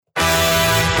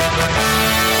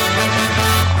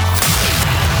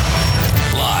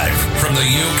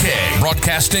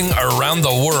broadcasting around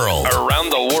the world.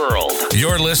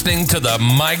 You're listening to the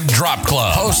Mic Drop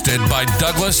Club, hosted by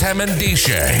Douglas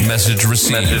Hammondishe. Message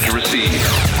received.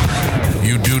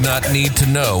 You do not need to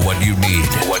know what you need.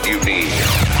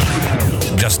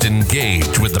 Just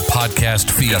engage with the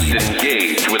podcast feed.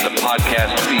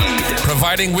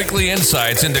 Providing weekly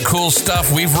insights into cool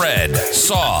stuff we've read,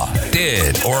 saw,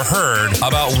 did, or heard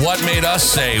about what made us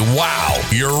say, wow,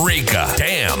 eureka,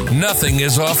 damn, nothing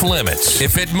is off limits.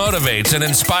 If it motivates and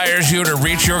inspires you to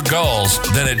reach your goals,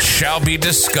 then it shall be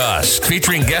discussed.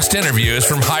 Featuring guest interviews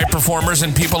from high performers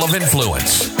and people of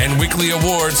influence, and weekly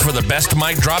awards for the best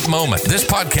mic drop moment. This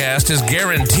podcast is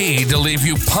guaranteed to leave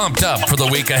you pumped up for the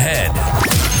week ahead.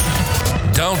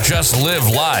 Don't just live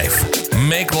life.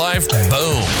 Make life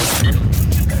boom.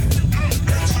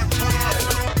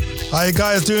 How you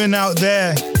guys doing out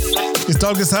there? It's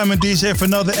Douglas Hammondishe for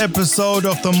another episode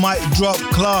of the Mic Drop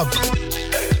Club.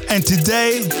 And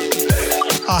today,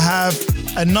 I have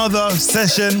another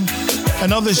session,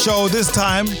 another show. This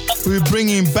time, we're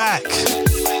bringing back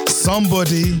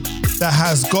somebody that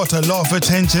has got a lot of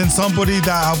attention, somebody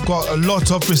that I've got a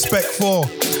lot of respect for,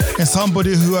 and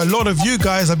somebody who a lot of you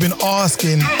guys have been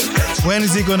asking, when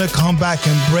is he going to come back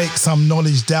and break some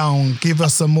knowledge down, give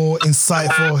us some more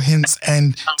insightful hints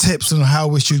and tips on how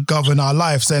we should govern our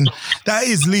lives. And that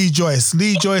is Leigh Joyce.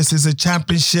 Leigh Joyce is a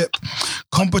championship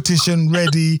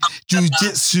competition-ready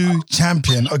jiu-jitsu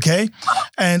champion, okay?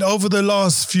 And over the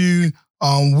last few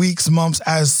weeks, months,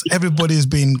 as everybody has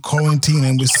been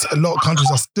quarantining, with a lot of countries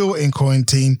are still in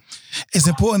quarantine, it's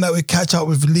important that we catch up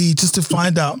with Leigh just to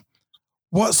find out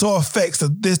what sort of effects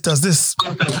does this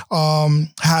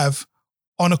have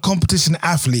on a competition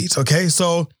athlete, okay?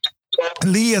 So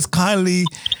Leigh has kindly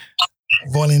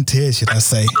volunteered, should I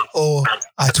say, or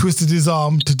I twisted his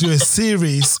arm to do a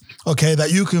series, okay,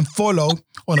 that you can follow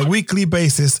on a weekly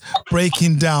basis,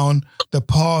 breaking down the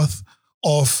path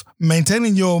of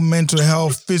maintaining your mental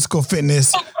health, physical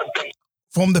fitness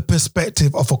from the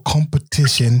perspective of a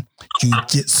competition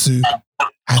jiu-jitsu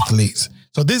athlete.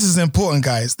 So this is important,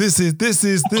 guys. This is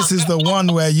the one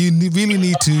where you really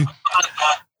need to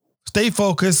stay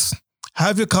focused,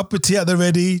 have your cup of tea at the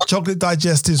ready, chocolate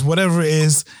digestives, whatever it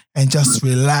is, and just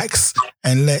relax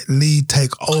and let Leigh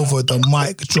take over the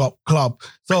Mic Drop Club.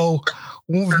 So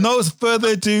with no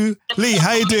further ado, Leigh,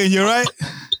 how you doing? You all right?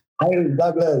 Hey,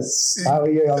 Douglas. How are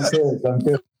you? I'm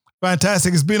good.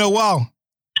 Fantastic. It's been a while.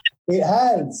 It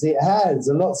has.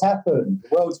 A lot's happened.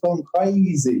 The world's gone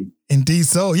crazy. Indeed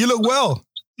so. You look well.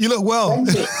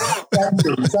 Thank you.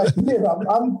 So,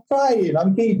 I'm trying.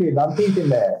 I'm keeping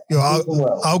there.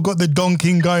 I've got the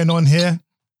donking going on here.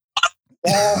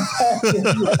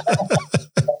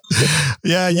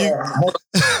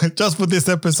 Just for this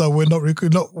episode, we're not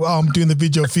doing the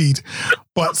video feed,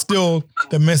 but still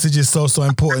the message is so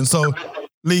important. So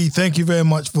Leigh, thank you very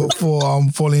much for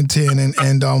volunteering and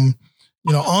answering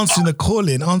the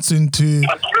calling, answering to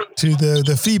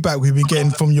the feedback we've been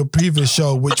getting from your previous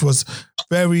show, which was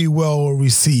very well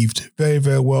received, very,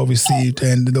 very well received.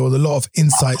 And there was a lot of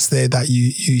insights there that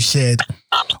you shared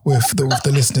with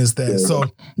the listeners there. So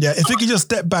yeah, if you could just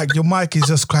step back, your mic is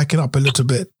just cracking up a little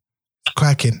bit.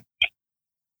 Cracking.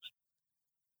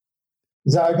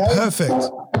 Is that okay?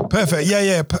 Perfect.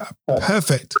 Yeah.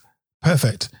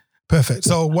 Perfect.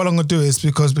 So what I'm going to do is,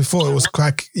 because before it was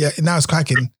now it's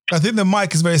cracking. I think the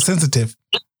mic is very sensitive.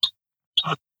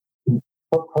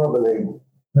 Probably.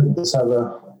 Let me just have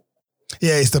a...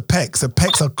 Yeah, it's the pecs. The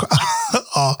pecs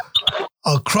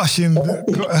are crushing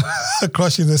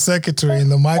the secretary in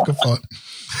the microphone.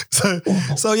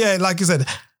 So yeah, like you said,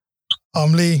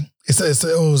 Leigh, it's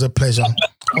always a pleasure.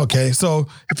 Okay, so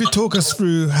if you talk us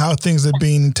through how things have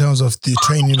been in terms of the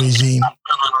training regime.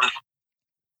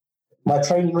 My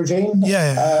training regime?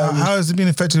 Yeah. How has it been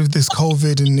affected with this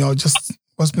COVID and just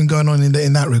what's been going on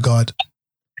in that regard?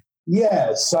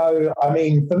 Yeah, so I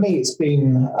mean, for me, it's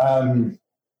been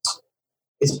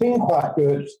quite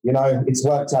good. It's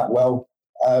worked out well.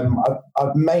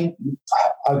 I've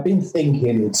been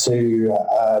thinking to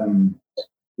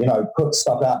put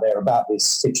stuff out there about the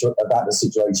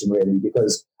situation really,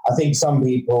 because I think some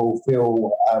people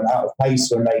feel out of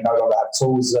place when they no longer have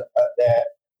tools at their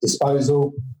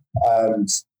disposal,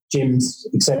 gyms,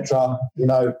 etc.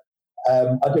 I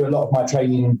do a lot of my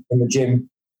training in the gym,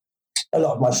 a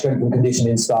lot of my strength and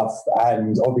conditioning stuff,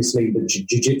 and obviously the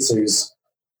jiu-jitsu's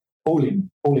all in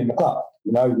the club,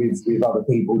 with other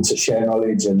people to share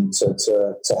knowledge and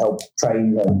to help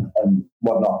train and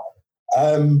whatnot.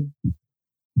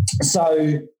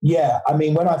 So yeah, I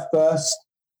mean, when I first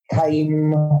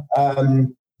came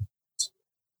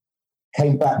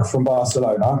came back from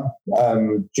Barcelona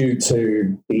due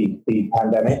to the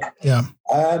pandemic. Yeah.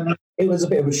 It was a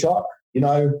bit of a shock,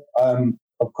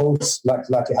 of course, like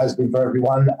it has been for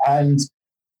everyone. And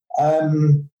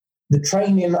the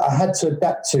training I had to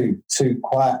adapt to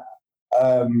quite,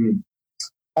 I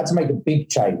had to make a big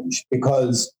change,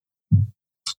 because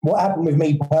what happened with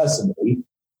me personally,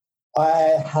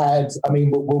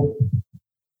 we'll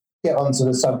get onto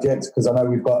the subject because I know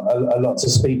we've got a lot to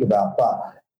speak about, but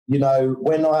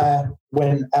when I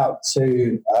went out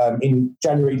to, in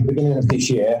January, the beginning of this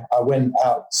year, I went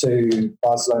out to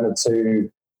Barcelona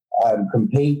to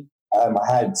compete. I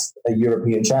had a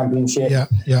European Championship.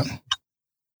 Yeah.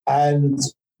 And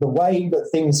the way that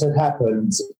things had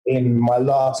happened in my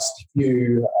last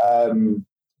few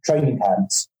training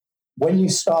camps, when you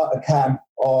start a camp,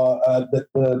 or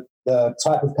the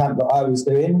type of camp that I was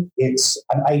doing, it's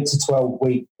an 8 to 12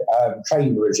 week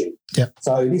training regime. Yeah.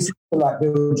 So this is like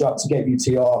build you up to get you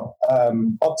to your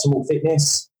optimal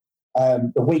fitness.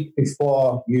 The week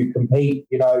before you compete,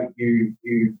 you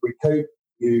recoup,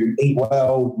 you eat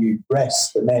well, you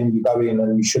rest, and then you go in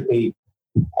and you should be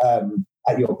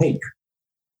at your peak.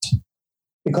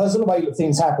 Because of the way that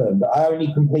things happened, I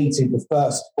only completed the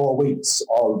first 4 weeks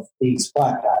of these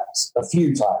fight camps a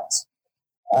few times.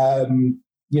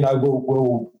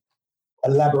 We'll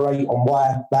elaborate on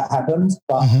why that happened,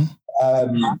 but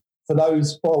for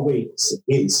those 4 weeks,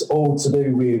 it's all to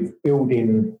do with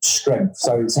building strength.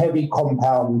 So it's heavy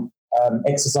compound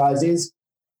exercises,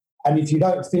 and if you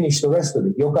don't finish the rest of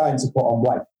it, you're going to put on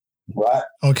weight, right?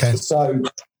 Okay. So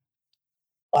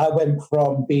I went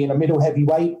from being a middle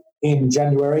heavyweight in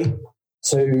January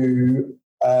to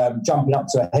jumping up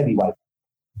to a heavyweight.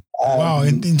 Wow,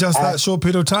 in just that short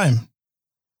period of time?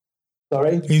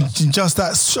 Sorry? In just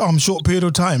that short period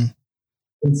of time?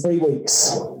 In 3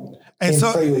 weeks. And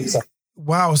 3 weeks.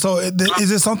 Wow, so is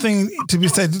there something to be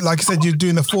said, like you said, you're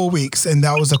doing the 4 weeks and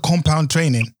that was a compound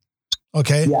training,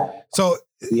 okay? Yeah.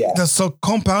 So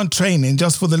compound training,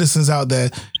 just for the listeners out there,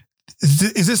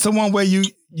 is this the one where you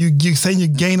saying you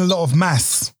gain a lot of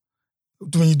mass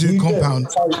when you do compound?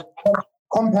 So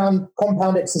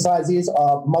compound exercises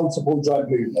are multiple joint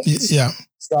movements. Yeah.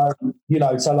 So,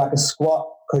 so like a squat,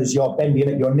 because you're bending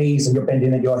at your knees and you're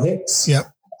bending at your hips. Yeah.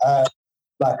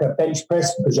 Like a bench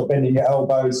press, because you're bending your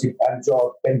elbows and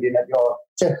you're bending at your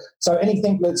chest. So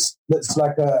anything that's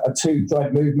like a two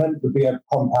joint movement would be a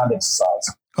compound exercise.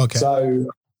 Okay. So,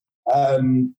 I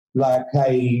do like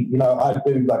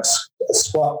a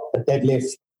squat, a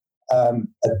deadlift, a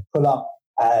pull up,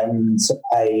 and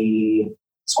a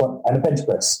squat and a bench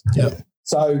press. Yeah.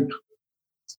 So,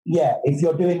 if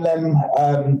you're doing them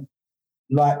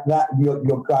like that, you're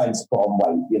going to put on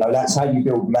weight. That's how you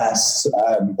build mass.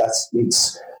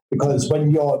 It's because when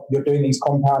you're doing these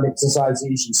compound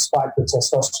exercises, you spike the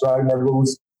testosterone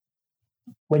levels.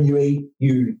 When you eat,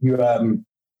 you put on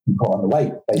the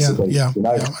weight, basically. Yeah,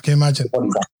 I can imagine.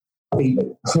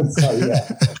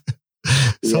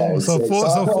 So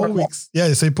 4 weeks.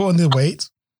 Yeah, so you put on the weight.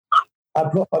 I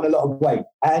put on a lot of weight.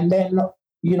 And then,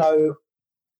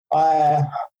 I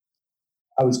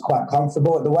was quite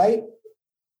comfortable at the weight.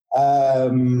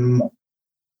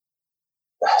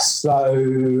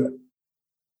 So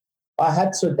I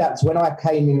had to adapt. When I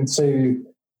came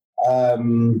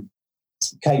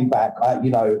back,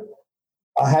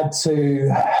 I had to,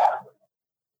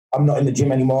 I'm not in the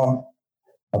gym anymore.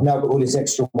 I've now got all this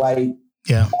extra weight.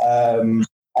 Yeah. And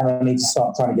I need to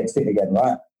start trying to get fit again,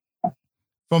 right?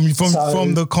 From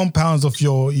the compounds of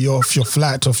your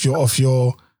flat, of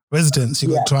your residence, you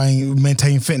got to try and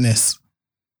maintain fitness.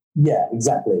 Yeah,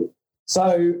 exactly.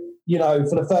 So,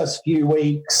 for the first few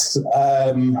weeks,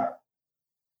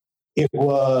 it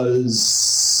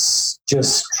was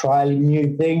just trialing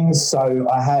new things. So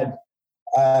I had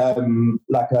I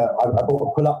bought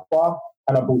a pull-up bar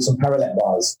and I bought some parallel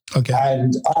bars. Okay.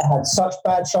 And I had such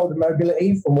bad shoulder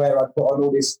mobility from where I put on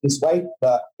all this weight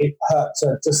that it hurt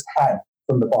to just hang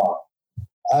from the bar.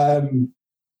 I'll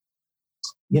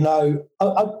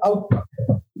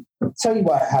tell you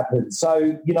what happened.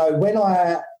 So, when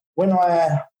I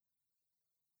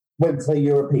went for the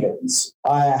Europeans,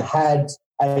 I had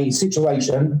a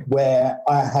situation where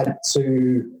I had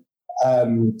to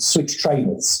switch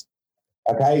trainers.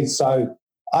 Okay, so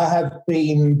I have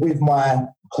been with my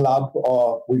club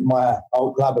or with my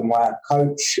old club and my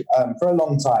coach for a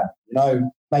long time,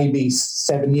 maybe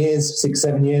 7 years,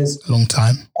 6-7 years. Long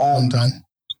time.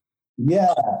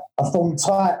 Yeah, I formed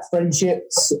tight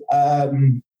friendships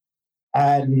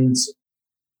and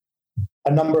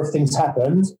a number of things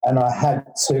happened and I had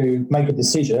to make a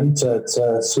decision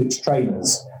to switch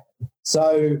trainers.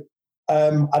 So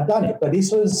I'd done it, but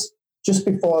this was just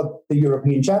before the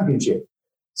European Championship.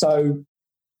 So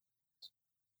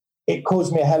it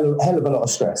caused me a hell of a lot of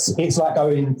stress. It's like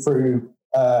going through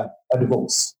a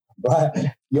divorce,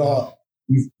 right?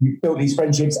 You've built these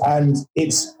friendships, and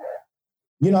it's,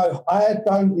 I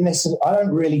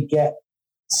don't really get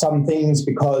some things,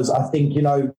 because I think,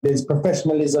 there's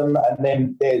professionalism and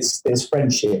then there's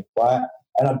friendship, right?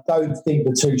 And I don't think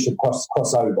the two should cross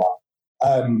over.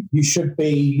 You should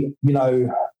be,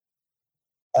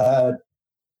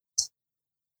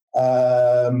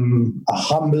 a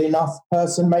humble enough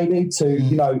person maybe to,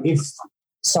 if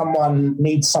someone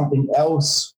needs something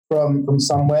else from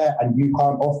somewhere and you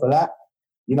can't offer that,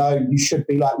 you should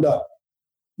be like, look,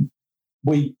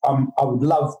 I would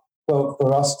love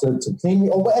for us to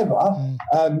continue or whatever,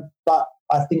 but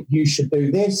I think you should do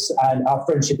this, and our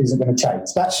friendship isn't going to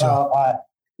change. That's how I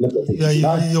look at things. Yeah,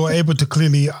 you're able to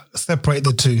clearly separate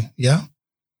the two, yeah?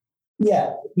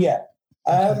 Yeah.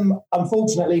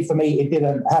 Unfortunately for me, it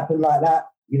didn't happen like that.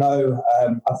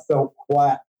 I felt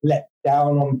quite let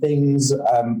down on things.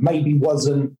 Maybe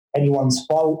wasn't anyone's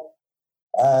fault,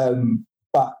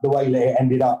 but the way that it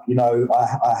ended up,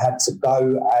 I had to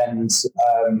go, and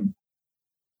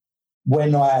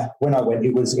when I went,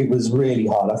 it was really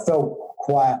hard. I felt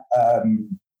quite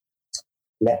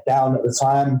let down at the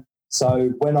time.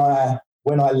 So when I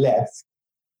left,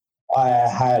 I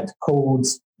had called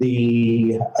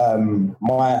my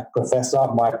professor,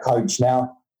 my coach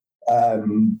now,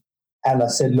 and I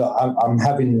said, look, I'm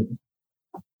having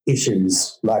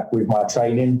issues like with my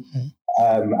training,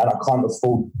 and I can't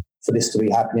afford for this to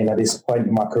be happening at this point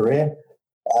in my career.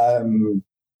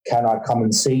 Can I come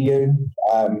and see you?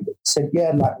 Said,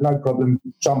 yeah, like no problem,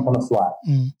 jump on a flight.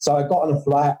 So I got on a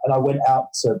flight and I went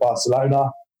out to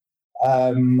Barcelona.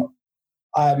 I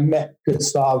met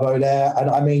Gustavo there, and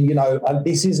I mean, and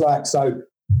this is like, so,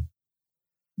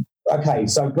 okay,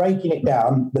 so breaking it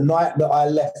down, the night that I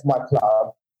left my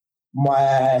club,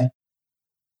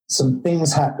 some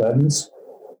things happened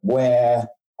where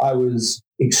I was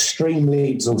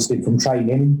extremely exhausted from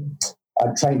training.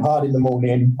 I'd trained hard in the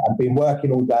morning, I'd been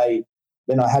working all day,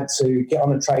 then I had to get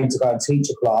on a train to go and teach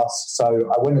a class.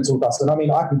 So I went into a class, and I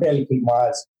mean, I can barely keep my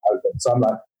eyes open. So I'm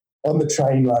like on the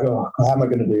train, like, oh, how am I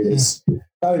going to do this?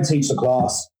 Go and teach the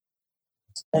class.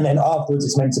 And then afterwards,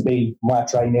 it's meant to be my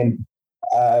training.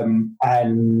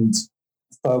 And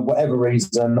for whatever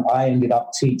reason, I ended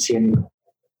up teaching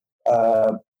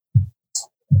a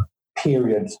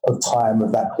period of time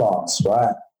of that class,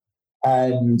 right?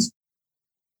 And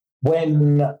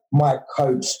when my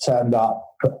coach turned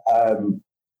up, I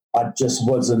just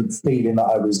wasn't feeling that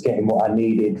I was getting what I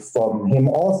needed from him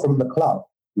or from the club,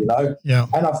 Yeah.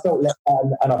 And I felt let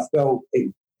down, and I felt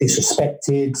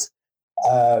disrespected,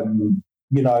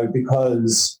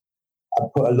 because I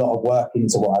put a lot of work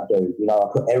into what I do. I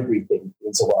put everything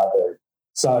into what I do.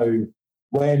 So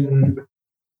when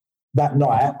that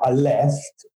night I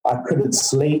left, I couldn't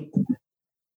sleep.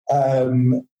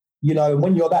 When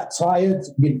you're that tired,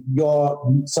 your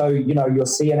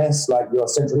CNS, like your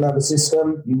central nervous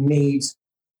system, you need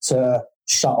to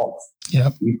shut off.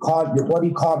 Yeah. Your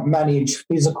body can't manage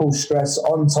physical stress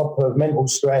on top of mental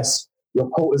stress. Your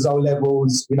cortisol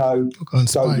levels,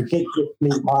 so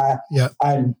ridiculously high,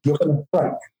 and you're going to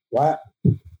break, right?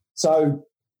 So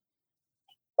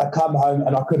I come home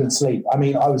and I couldn't sleep. I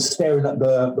mean, I was staring at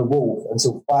the wall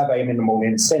until 5 a.m. in the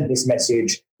morning, sent this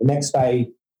message. The next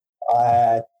day,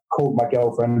 I called my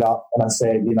girlfriend up and I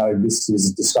said, this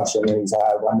is a discussion we need to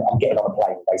have. I'm getting on a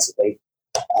plane, basically.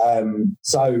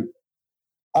 So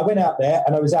I went out there,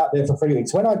 and I was out there for 3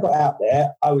 weeks. When I got out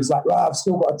there, I was like, right, I've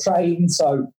still got to train.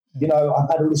 So, I've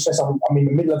had all this stress. I'm in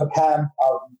the middle of a camp.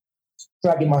 I'm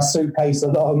dragging my suitcase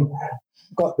along,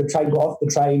 got off the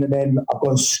train, and then I've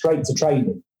gone straight to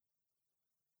training.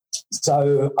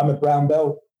 So I'm a brown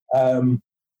belt. I've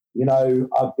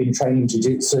been training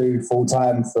jiu-jitsu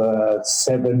full-time for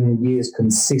 7 years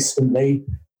consistently.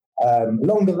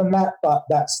 Longer than that, but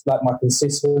that's like my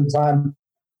consistent time.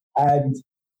 And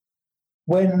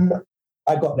when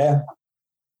I got there,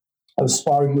 I was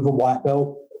sparring with a white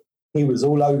belt. He was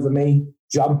all over me,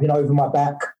 jumping over my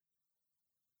back.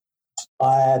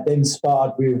 I then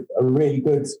sparred with a really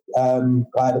good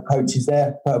guy, the coach is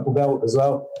there, purple belt as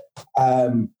well.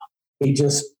 He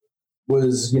just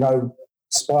was,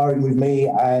 sparring with me,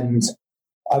 and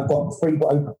I've got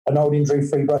an old injury,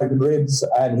 3 broken ribs,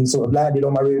 and he sort of landed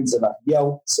on my ribs, and I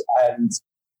yelped, and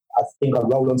I think I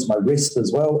rolled onto my wrist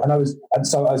as well.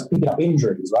 So I was picking up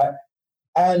injuries, right?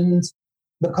 And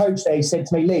the coach there, he said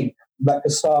to me, Leigh, like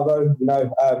Gustavo,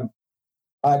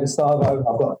 hi Gustavo,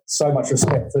 I've got so much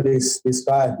respect for this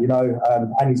guy,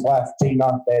 and his wife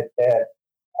Gina. They're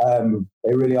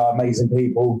They really are amazing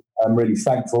people. I'm really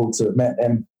thankful to have met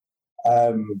them.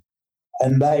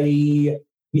 And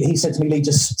he said to me, Leigh,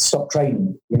 just stop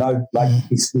training. You know, like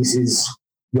this is,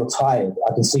 you're tired.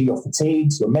 I can see you're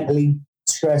fatigued. You're mentally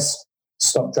stressed.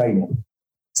 Stop training. I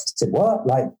said, what?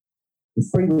 Like, I'm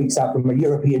 3 weeks out from a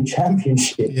European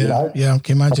Championship. Yeah, you know? yeah, I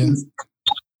can imagine.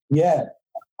 Yeah.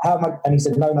 How am I? And he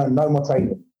said, no more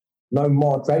training. No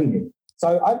more training.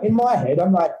 So in my head,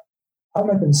 I'm like, how am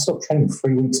I going to stop training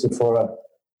 3 weeks before?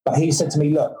 But he said to me,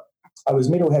 look, I was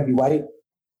middle heavyweight.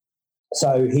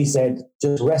 So he said,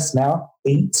 just rest now,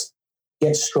 eat,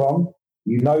 get strong.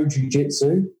 You know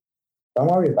jiu-jitsu. Don't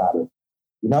worry about it.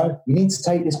 You know, you need to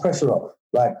take this pressure off.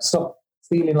 Like, stop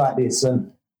feeling like this.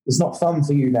 And it's not fun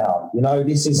for you now. You know,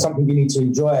 this is something you need to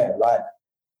enjoy. Like,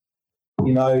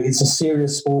 you know, it's a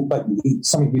serious sport, but it's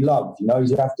something you love. You know,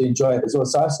 you have to enjoy it as well.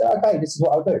 So I said, okay, this is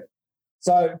what I'll do.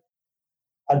 So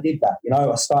I did that. You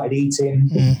know, I started eating.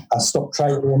 I stopped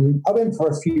training. I went for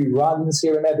a few runs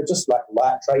here and there, but just like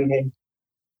light training.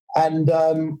 And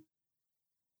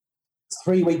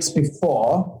 3 weeks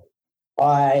before,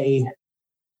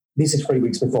 this is 3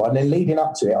 weeks before, and then leading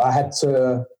up to it, I had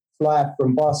to fly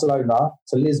from Barcelona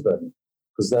to Lisbon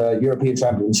because the European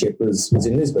Championship was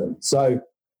in Lisbon. So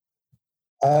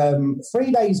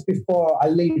 3 days before I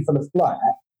leave for the flight,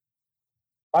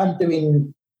 I'm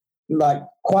doing like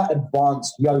quite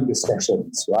advanced yoga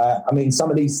sessions, right? I mean, some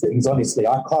of these things, honestly,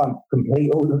 I can't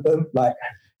complete all of them. Like,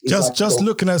 just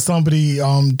looking at somebody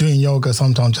doing yoga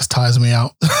sometimes just tires me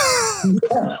out.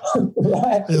 Yeah,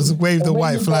 right. Just wave the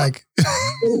white flag.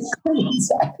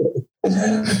 Exactly.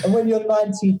 And when you're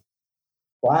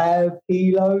 95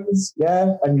 kilos,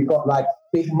 yeah, and you've got like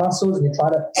big muscles and you're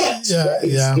trying to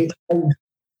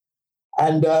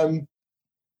And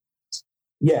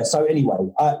so anyway,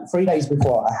 3 days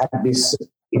before, I had this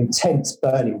intense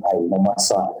burning pain on my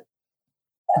side.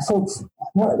 I thought,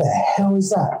 what the hell is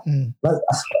that? Like,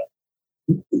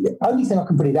 the only thing I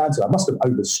can put it down to, I must have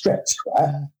overstretched,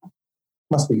 right?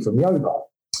 Must be from yoga.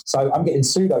 So I'm getting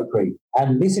pseudo cream.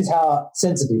 And this is how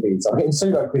sensitive it is. I'm getting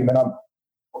pseudo cream and I'm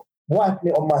wiping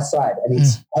it on my side and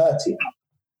it's hurting.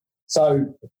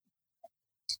 So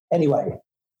anyway,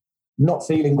 not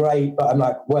feeling great, but I'm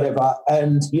like, whatever.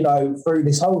 And, you know, through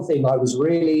this whole thing, I was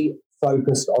really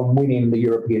focused on winning the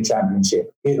European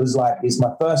Championship. It was like, it's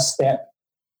my first step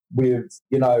with,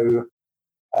 you know,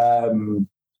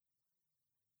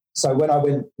 so when I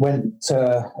went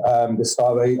to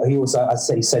Gustavo, I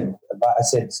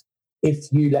said,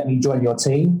 if you let me join your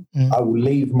team, I will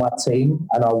leave my team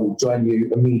and I will join you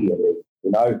immediately.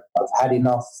 You know, I've had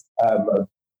enough of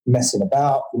messing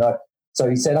about, you know. So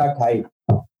he said, okay,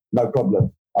 no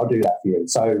problem. I'll do that for you.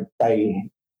 So they,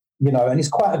 you know, and it's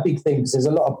quite a big thing because there's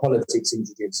a lot of politics in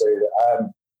jiu-jitsu.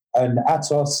 And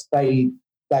Atos, they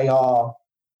are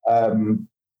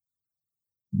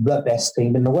the best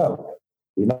team in the world,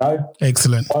 you know.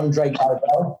 Excellent. Andre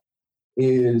Carabel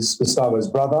is Gustavo's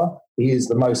brother. He is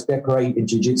the most decorated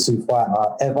jiu-jitsu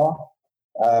fighter ever.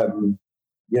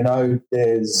 You know,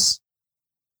 they're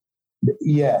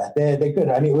good.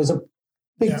 And it was a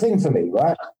big thing for me,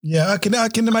 right? Yeah, I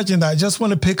can imagine that. I just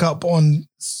want to pick up on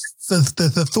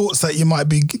the thoughts that you might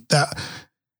be that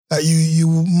you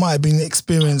might have been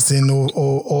experiencing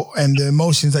or and the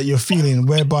emotions that you're feeling,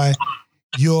 whereby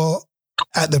you're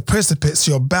at the precipice,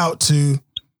 you're about to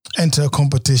enter a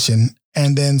competition,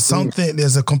 and then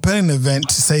there's a compelling event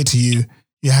to say to you,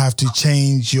 you have to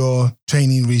change your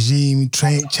training regime,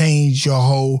 change your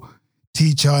whole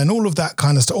teacher and all of that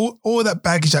kind of stuff, all that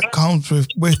baggage that comes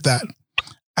with that,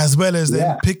 as well as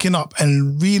then picking up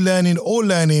and relearning or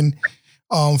learning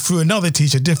through another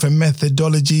teacher, different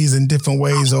methodologies and different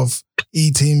ways of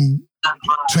eating,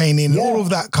 training, all of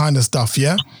that kind of stuff,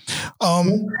 yeah?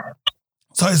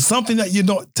 So it's something that you're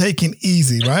not taking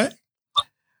easy, right?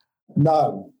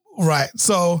 No. Right.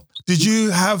 So did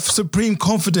you have supreme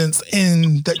confidence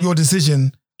in that your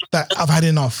decision that I've had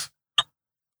enough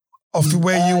of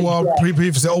where you were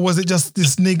previously, or was it just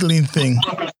this niggling thing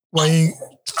where you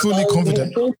fully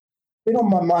confident? It's been on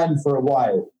my mind for a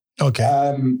while.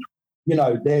 Okay. You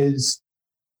know,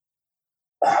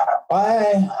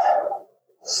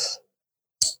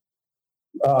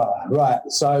 right.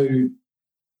 So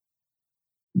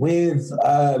with,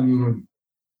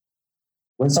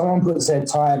 when someone puts their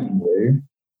time in you,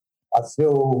 I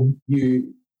feel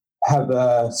you have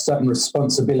a certain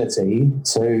responsibility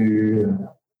to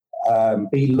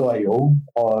be loyal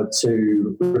or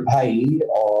to repay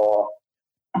or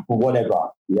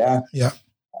whatever. Yeah. Yeah.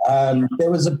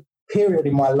 There was a period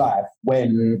in my life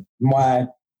when my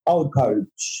old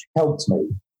coach helped me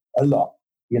a lot,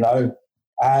 you know,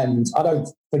 and I don't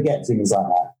forget things like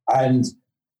that. And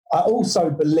I also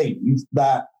believe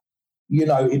that, you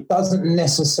know, it doesn't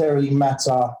necessarily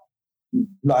matter,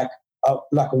 like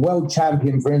a world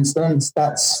champion, for instance,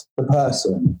 that's the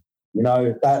person, you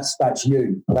know, that's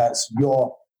you, that's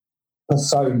your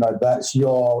persona, that's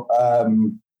your,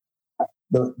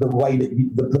 the way that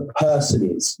the person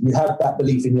is. You have that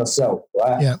belief in yourself,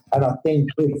 right? Yeah. And I think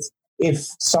if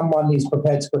someone is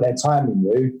prepared to put their time in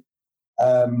you,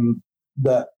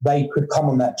 that they could come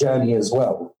on that journey as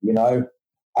well, you know.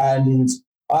 And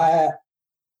I've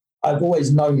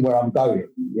always known where I'm going,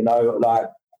 you know, like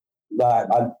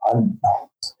I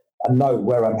know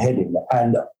where I'm heading.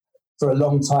 And for a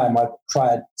long time, I've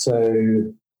tried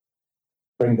to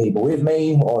bring people with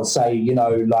me or say, you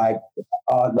know,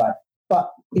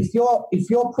 but if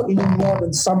you're putting in more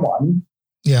than someone,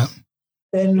 yeah,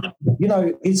 then, you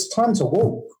know, it's time to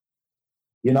walk,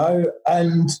 you know,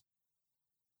 and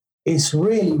it's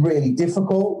really, really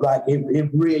difficult. Like it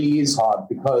really is hard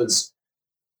because,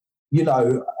 you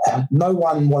know, no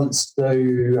one wants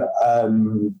to,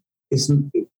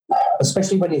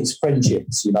 especially when it's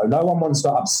friendships, you know, no one wants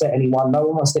to upset anyone. No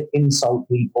one wants to insult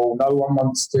people. No one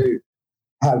wants to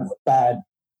have bad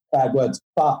words,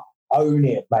 but own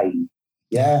it, mate.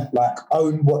 Yeah, like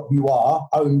own what you are,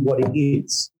 own what it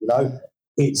is. You know,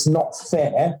 it's not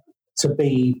fair to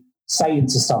be saying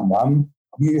to someone,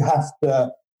 you have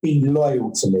to be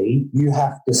loyal to me, you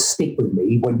have to stick with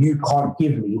me when you can't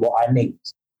give me what I need.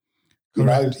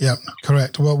 Correct. Yeah,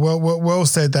 correct. Well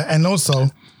said that. And also,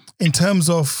 in terms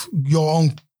of your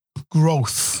own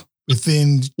growth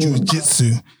within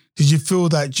jiu-jitsu, did you feel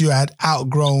that you had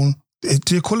outgrown?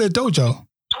 Do you call it a dojo?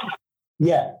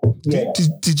 Yeah.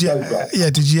 Did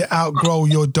you outgrow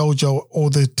your dojo or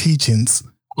the teachings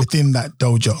within that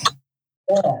dojo?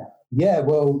 Yeah.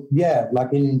 Well, yeah.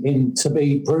 Like in to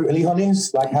be brutally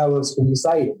honest, like how else can you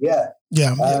say it? Yeah.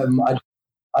 Yeah.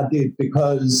 I did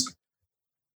because,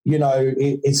 you know,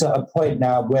 it's at a point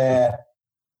now where,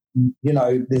 you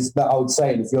know, there's that old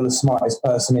saying, if you're the smartest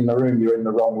person in the room, you're in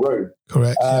the wrong room.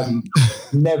 Correct.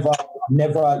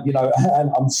 Never, you know, and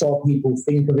I'm sure people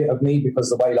think of it of me because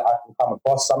the way that I can come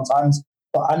across sometimes,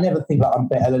 but I never think that I'm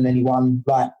better than anyone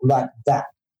like that.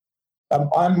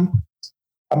 I'm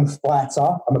a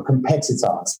fighter, I'm a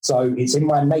competitor. So it's in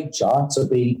my nature to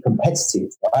be competitive,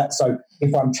 right? So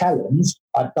if I'm challenged,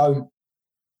 I don't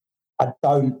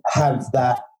have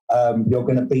that, you're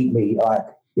going to beat me. Like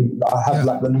I have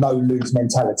like the no lose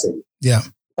mentality. Yeah.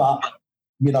 But,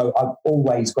 you know, I've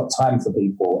always got time for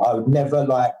people. I would never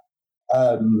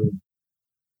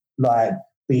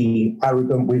be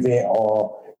arrogant with it,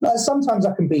 or like sometimes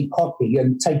I can be cocky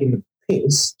and taking the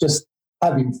piss, just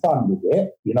having fun with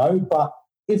it, you know. But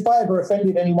if I ever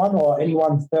offended anyone or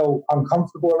anyone felt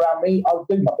uncomfortable around me, I'll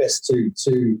do my best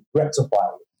to rectify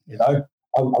it, you know.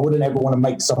 I wouldn't ever want to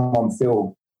make someone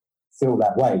feel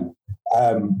that way.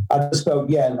 I just felt,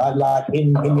 like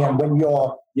in the end, when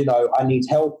you're, you know, I need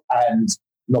help and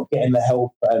not getting the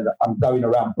help and I'm going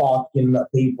around barking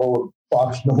at people,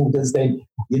 barking orders, then,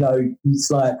 you know, it's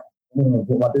like, what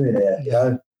am I doing here? You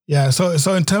know? Yeah. So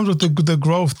in terms of the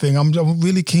growth thing, I'm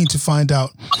really keen to find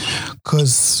out,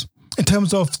 because in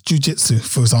terms of jiu-jitsu,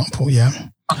 for example, you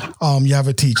have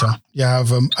a teacher, you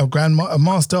have a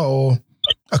master or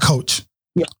a coach.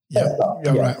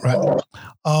 Right.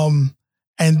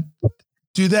 And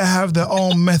do they have their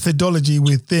own methodology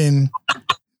within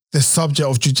the subject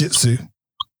of jiu-jitsu?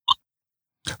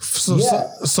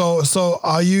 So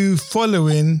are you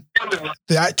following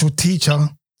the actual teacher,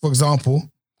 for example,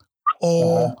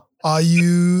 or are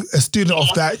you a student of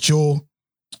the actual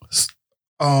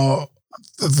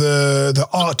the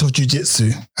art of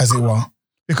jiu-jitsu, as it were?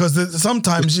 Because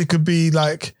sometimes you could be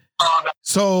like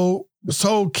so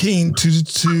keen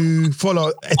to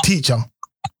follow a teacher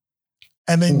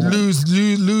and then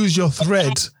lose your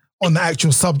thread on the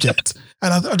actual subject.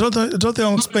 And I don't think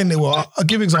I'm explaining it well. I'll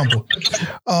give an example.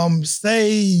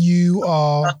 Say you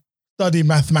are studying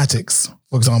mathematics,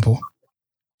 for example.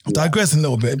 Digressing a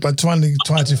little bit, but trying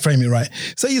to frame it right.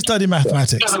 Say you study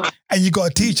mathematics and you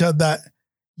got a teacher that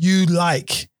you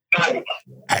like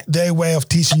their way of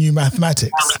teaching you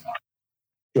mathematics.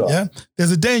 Sure. Yeah,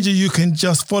 there's a danger you can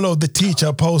just follow the teacher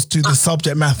opposed to the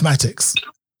subject mathematics.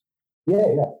 Yeah,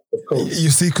 of course. You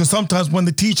see, because sometimes when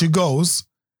the teacher goes,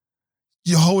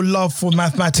 your whole love for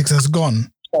mathematics has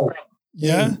gone.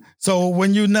 Yeah. So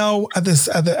when you now at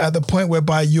the point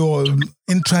whereby you're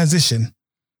in transition,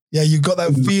 you got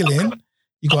that feeling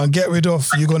you're gonna get rid of,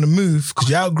 you're gonna move because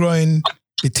you're outgrowing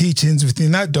the teachings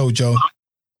within that dojo.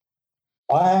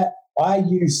 I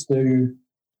used to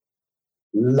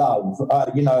love,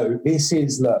 this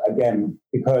is, look, again,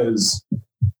 because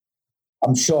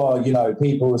I'm sure, you know,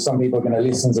 some people are going to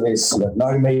listen to this that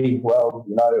know me well,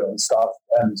 you know, and stuff.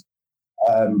 And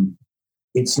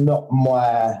it's not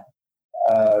my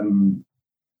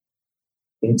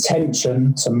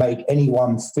intention to make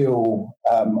anyone feel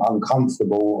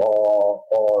uncomfortable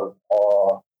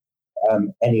or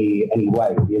any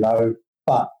way, you know.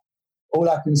 But all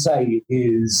I can say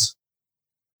is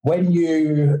when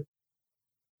you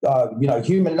know,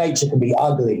 human nature can be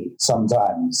ugly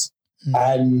sometimes.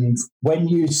 And when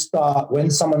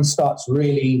someone starts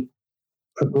really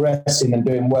progressing and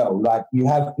doing well, like you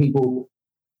have people,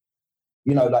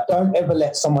 you know, like don't ever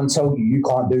let someone tell you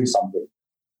can't do something.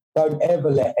 Don't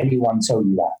ever let anyone tell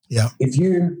you that. Yeah. If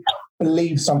you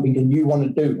believe something and you want to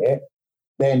do it,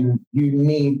 then you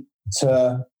need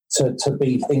to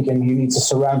be thinking, you need to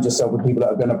surround yourself with people that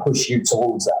are going to push you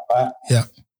towards that, right? Yeah.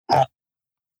 And,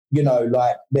 you know,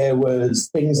 like there was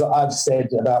things that I've said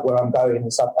about where I'm going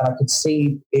and stuff, and I could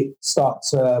see it start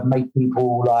to make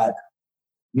people like,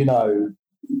 you know,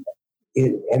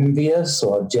 envious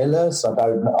or jealous. I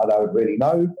don't really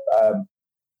know,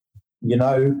 you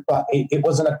know, but it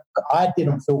wasn't I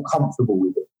didn't feel comfortable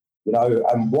with it, you know.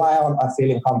 And why aren't I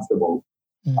feeling comfortable?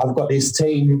 I've got this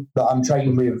team that I'm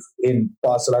training with in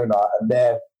Barcelona, and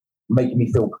they're making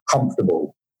me feel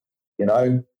comfortable, you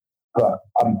know, but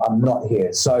I'm not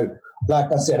here. So,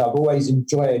 like I said, I've always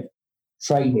enjoyed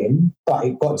training, but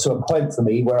it got to a point for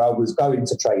me where I was going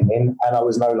to training and I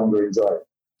was no longer enjoying it.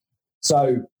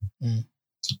 So,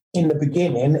 in the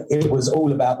beginning, it was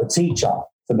all about the teacher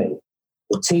for me.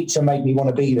 The teacher made me want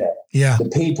to be there. Yeah. The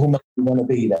people made me want to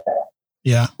be there.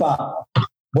 Yeah. But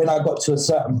when I got to a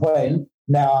certain point,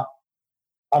 now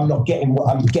I'm not getting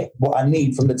what I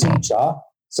need from the teacher.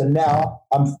 So now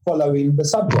I'm following the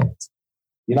subject,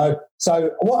 you know.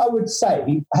 So what I would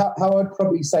say, how I'd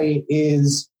probably say it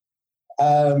is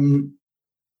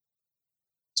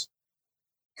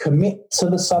commit to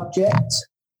the subject,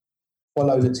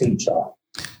 follow the teacher.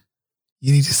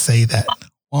 You need to say that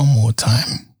one more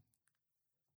time.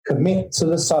 Commit to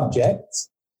the subject,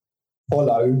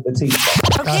 follow the teacher.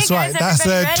 Okay, that's guys, right. That's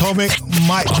an atomic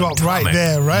mic drop right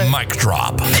there, right? Mic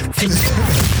drop.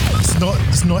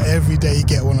 It's not every day you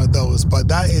get one of those, but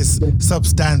that is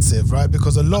substantive, right?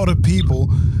 Because a lot of people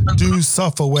do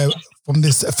suffer from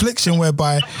this affliction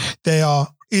whereby they are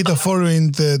either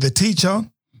following the teacher,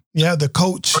 the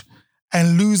coach,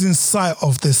 and losing sight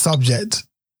of the subject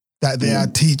that they are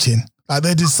teaching. Like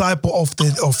they're disciple of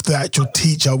the actual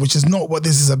teacher, which is not what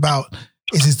this is about.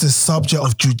 It is the subject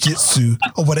of jiu-jitsu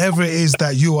or whatever it is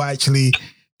that you are actually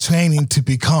training to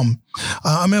become.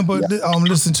 I remember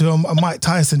listening to a Mike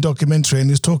Tyson documentary, and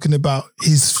he was talking about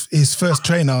his first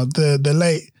trainer, the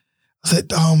late. I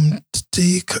said, I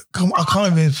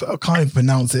can't even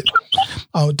pronounce it.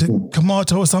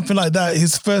 Kamato or something like that.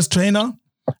 His first trainer,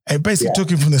 it basically took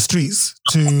him from the streets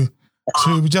to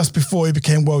just before he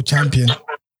became world champion.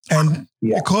 And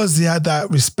because he had that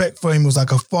respect for him, it was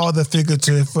like a father figure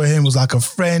for him, it was like a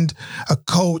friend, a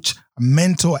coach, a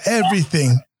mentor,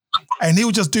 everything. And he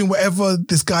was just doing whatever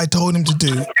this guy told him to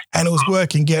do, and it was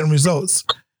working, getting results.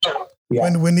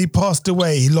 Yeah. When he passed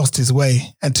away, he lost his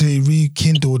way until he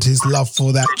rekindled his love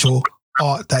for the actual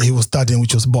art that he was studying,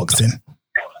 which was boxing,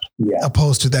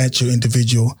 opposed to the actual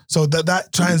individual. So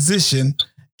that transition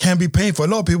can be painful. A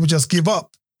lot of people just give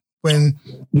up when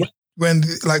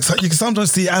like you can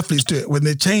sometimes see athletes do it. When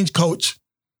they change coach,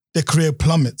 their career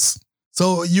plummets.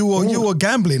 So you were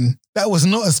gambling. That was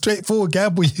not a straightforward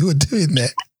gamble you were doing there.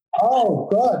 Oh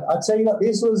God, I tell you what,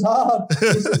 this was hard.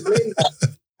 This was really hard.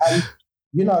 And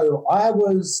you know, I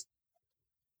was,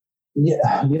 you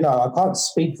know, I can't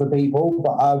speak for people,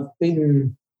 but I've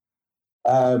been,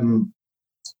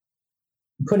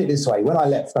 put it this way, when I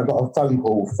left, I got a phone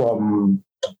call from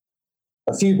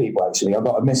a few people, actually. I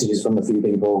got messages from a few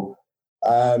people.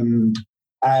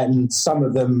 And some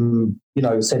of them, you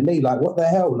know, said, Leigh, like, what the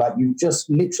hell? Like, you've just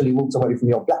literally walked away from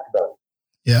your black belt.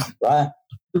 Yeah. Right?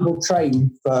 People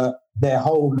train for their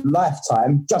whole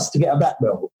lifetime just to get a black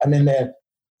belt. And then they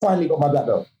finally got my black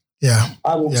belt. Yeah.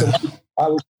 I walked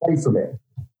away from it.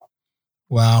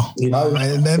 Wow. You know?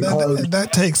 And then that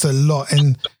takes a lot.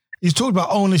 And you talked about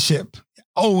ownership,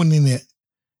 owning it.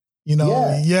 You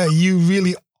know, you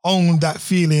really own that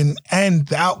feeling and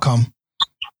the outcome.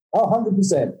 Oh,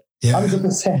 100%. Yeah.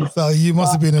 100%. So you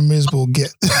must have been a miserable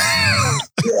git.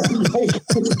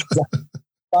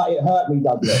 But it hurt me,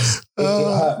 Douglas. It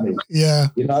hurt me. Yeah.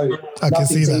 You know, I can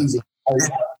see that. Easy.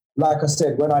 Like I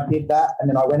said, when I did that, and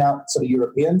then I went out to the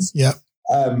Europeans. Yeah.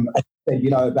 I said, you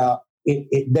know, about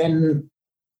it. Then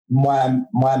my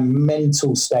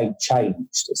mental state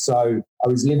changed. So I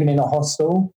was living in a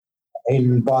hostel,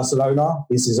 in Barcelona.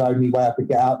 This is the only way I could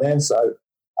get out there. So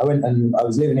I went and I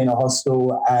was living in a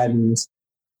hostel, and,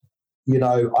 you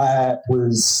know, I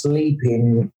was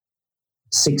sleeping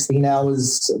 16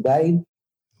 hours a day.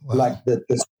 Wow. Like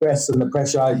the stress and the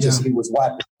pressure, it was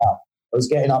wiping out. I was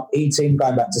getting up, eating,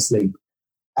 going back to sleep.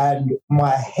 And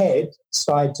my head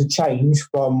started to change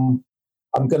from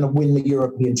I'm going to win the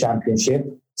European Championship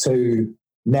to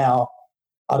now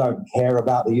I don't care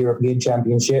about the European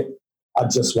Championship. I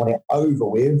just want it over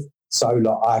with so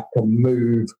that I can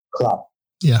move club.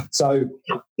 Yeah. So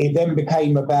it then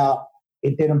became about,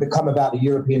 it didn't become about the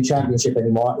European Championship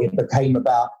anymore. It became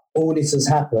about all this has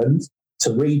happened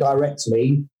to redirect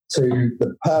me to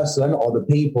the person or the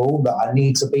people that I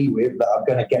need to be with that are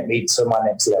going to get me to my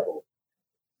next level.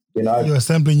 You know, you're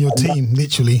assembling your team,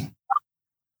 literally.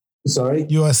 Sorry?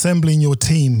 You're assembling your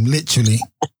team, literally.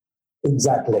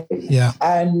 Exactly. Yeah.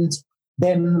 And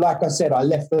then, like I said, I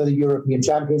left for the European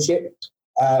Championship.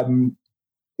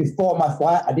 Before my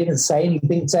fight, I didn't say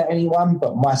anything to anyone,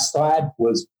 but my side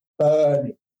was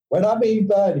burning. When I mean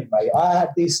burning, mate, I had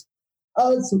this, I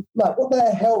was like, what the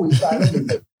hell is going on with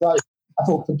me? So I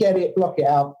thought, forget it, block it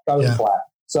out, go and fight.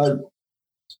 So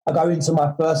I go into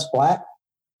my first fight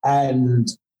and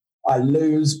I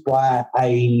lose by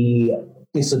a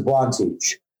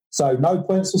disadvantage. So no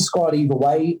points were scored either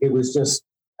way. It was just,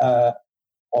 or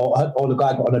the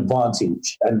guy got an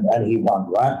advantage and he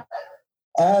won, right?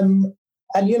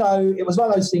 And, you know, it was one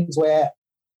of those things where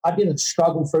I didn't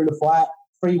struggle through the fight.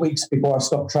 3 weeks before I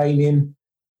stopped training,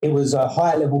 it was a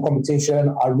high-level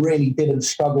competition. I really didn't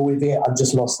struggle with it. I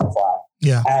just lost the fight.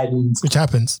 Yeah, and which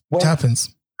happens. It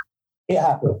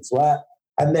happens, right?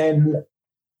 And then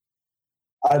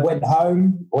I went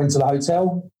home, went to the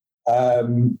hotel,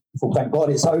 thought, thank God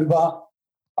it's over.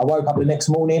 I woke up the next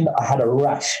morning, I had a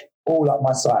rash all up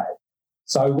my side.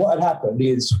 So what had happened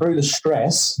is through the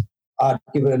stress, I'd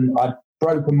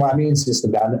broken my immune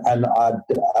system down and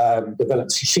I'd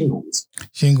developed shingles.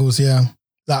 Shingles, yeah.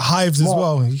 Like hives as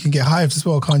well. You can get hives as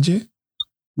well, can't you?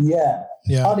 Yeah.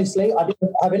 Honestly, I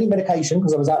didn't have any medication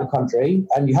because I was out of the country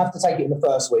and you have to take it in the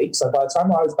first week. So by the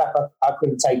time I was back, I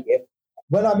couldn't take it.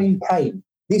 When I'm in pain,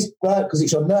 this, because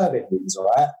it's your nerve endings,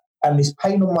 right? And this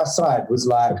pain on my side was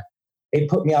like, it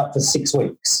put me out for 6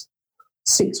 weeks.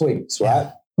 6 weeks,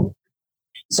 right?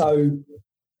 So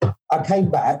I came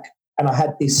back and I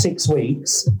had these 6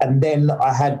 weeks and then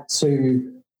I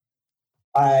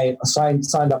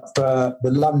signed up for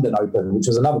the London Open, which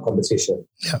was another competition,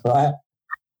 right?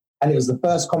 And it was the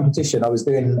first competition I was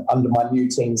doing under my new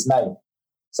team's name.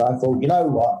 So I thought, you know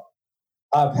what?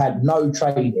 I've had no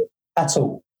training at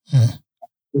all.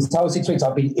 This whole 6 weeks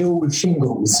I've been ill with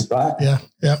shingles, right? Yeah.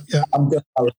 I'm going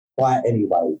to fight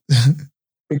anyway.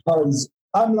 Because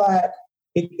I'm like,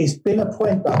 it's been a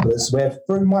point, Douglas, where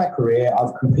through my career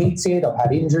I've competed, I've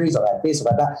had injuries, I've had this,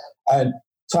 I've had that, and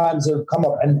times have come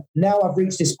up. And now I've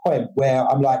reached this point where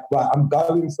I'm like, right, I'm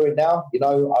going for it now. You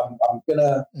know, I'm going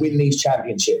to win these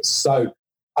championships. So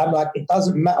I'm like, it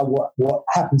doesn't matter what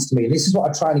happens to me. And this is what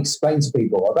I try and explain to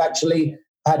people. I've actually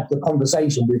had the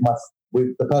conversation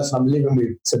with the person I'm living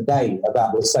with today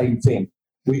about the same thing,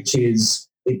 which is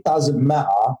it doesn't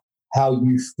matter how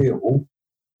you feel.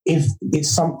 If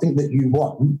it's something that you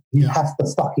want, you have to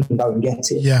fucking go and get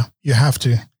it. Yeah, you have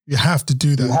to. You have to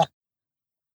do that.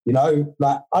 You know,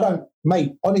 like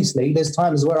mate, honestly, there's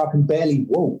times where I can barely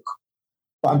walk,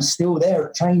 but I'm still there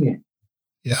at training.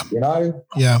 Yeah. You know?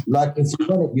 Yeah. Like if you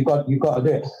want it, you got to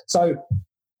do it. So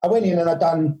I went in and I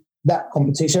done that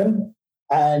competition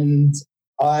and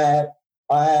I've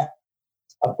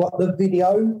got the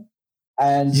video.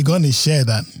 And you're going to share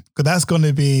that because that's going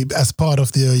to be as part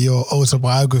of your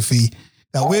autobiography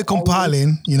that we're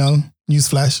compiling, you know,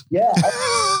 newsflash. Yeah.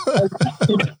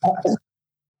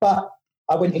 But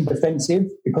I went in defensive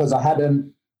because I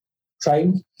hadn't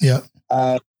trained. Yeah.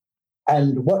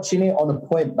 And watching it on a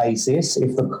point basis,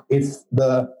 if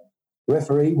the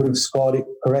referee would have scored it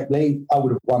correctly, I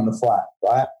would have won the fight,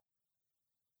 right?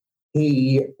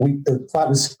 The fight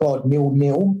was scored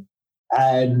 0-0.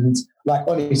 And like,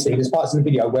 honestly, there's parts in the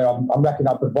video where I'm racking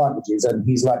up advantages and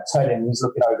he's like turning and he's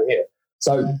looking over here.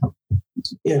 So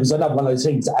it was another one of those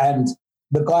things. And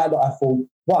the guy that I thought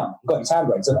won, got his hand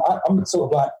raised. And I'm sort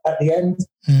of like at the end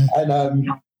and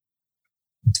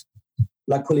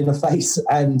like pulling a face.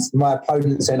 And my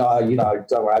opponent said, oh, you know,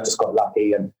 don't worry, I just got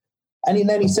lucky. And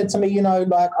then he said to me, you know,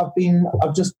 like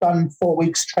I've just done 4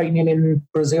 weeks training in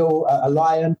Brazil at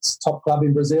Alliance, top club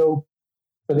in Brazil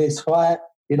for this fight.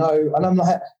 You know, and I'm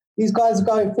like, these guys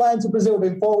are flying to Brazil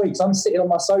in 4 weeks. I'm sitting on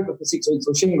my sofa for 6 weeks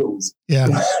with shingles. Yeah.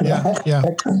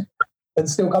 And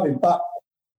still coming. But,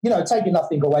 you know, taking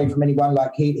nothing away from anyone,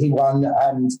 like he won.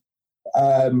 And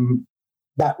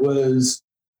that was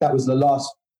the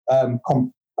last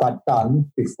comp I'd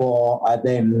done before I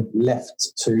then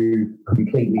left to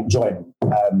completely join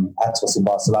Atos in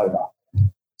Barcelona.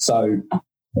 So,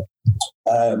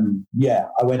 I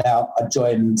went out, I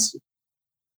joined,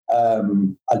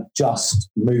 I just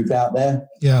moved out there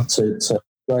to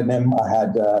join them. I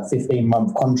had a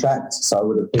 15-month contract, so I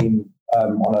would have been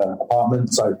on an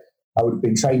apartment. So I would have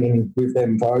been training with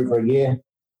them for over a year.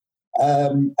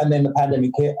 And then the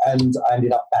pandemic hit and I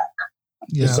ended up back.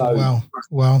 Yeah, so,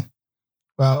 wow.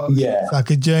 Yeah. It's like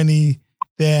a journey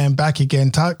there and back again,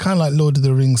 kind of like Lord of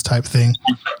the Rings type thing.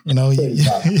 You know,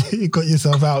 you got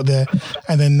yourself out there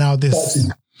and then now this.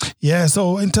 Yeah,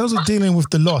 so in terms of dealing with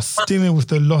the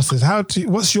losses,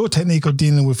 what's your technique of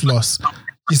dealing with loss?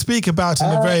 You speak about it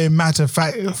in a very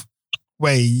matter-of-fact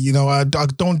way. You know, I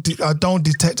don't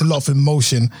detect a lot of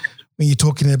emotion when you're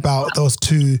talking about those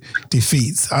two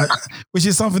defeats, which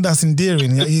is something that's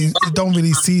endearing. You don't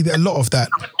really see a lot of that.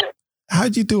 How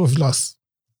do you deal with loss?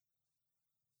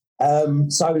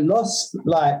 So loss,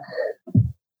 like,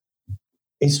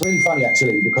 it's really funny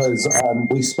actually, because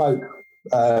we spoke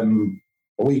a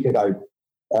week ago,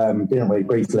 didn't we,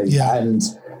 briefly? Yeah. And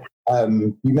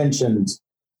you mentioned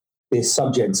this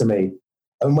subject to me.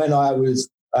 And when I was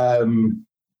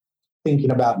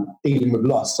thinking about dealing with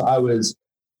loss,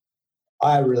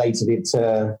 I related it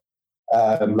to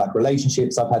like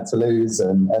relationships I've had to lose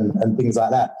and things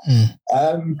like that.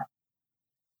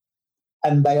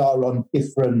 And they are on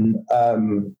different,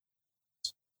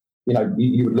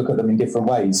 you would look at them in different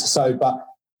ways. So, but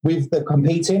with the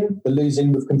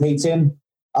losing with competing,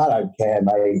 I don't care,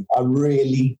 mate. I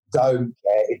really don't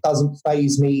care. It doesn't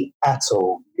faze me at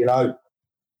all. You know,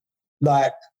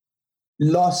 like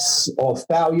loss or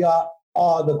failure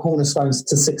are the cornerstones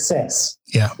to success.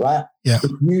 Yeah. Right? Yeah.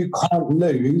 If you can't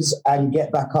lose and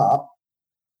get back up,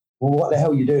 well, what the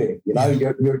hell are you doing? You know,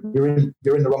 you're in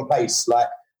the wrong place. Like,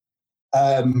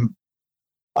 I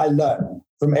learn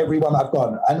from everyone I've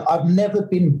gone, and I've never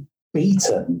been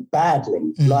beaten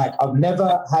badly. Like, I've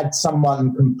never had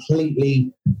someone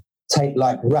completely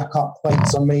rack up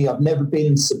points on me. I've never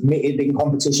been submitted in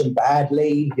competition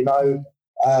badly, so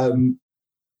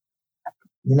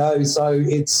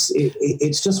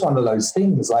it's just one of those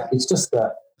things. Like, it's just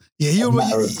that. Yeah,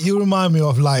 you remind me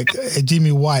of like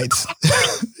Jimmy White,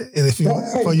 if you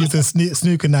use the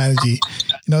snooker analogy.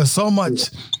 You know, so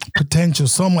much potential,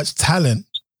 so much talent,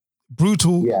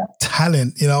 brutal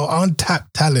talent,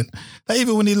 untapped talent. That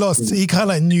even when he lost, he kind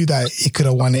of knew that he could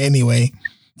have won it anyway.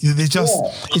 It's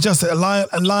just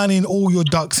aligning all your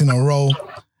ducks in a row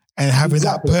and having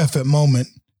that perfect moment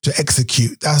to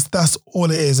execute. That's all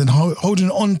it is, and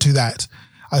holding on to that,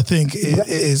 I think, it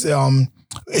is.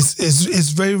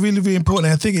 It's very, really, really important.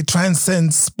 And I think it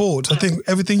transcends sport. I think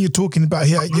everything you're talking about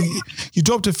here, you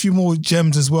dropped a few more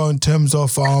gems as well in terms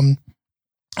of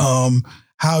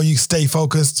how you stay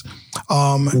focused,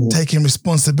 taking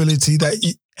responsibility.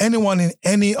 That anyone in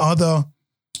any other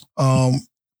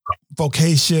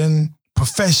vocation,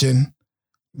 profession,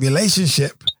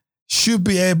 relationship should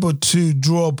be able to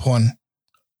draw upon.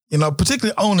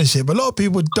 Particularly ownership. A lot of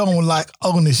people don't like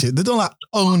ownership. They don't like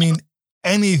owning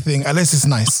anything unless it's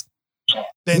nice.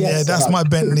 Then that's my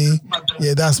Bentley.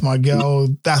 Yeah, that's my girl.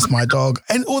 That's my dog.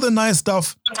 And all the nice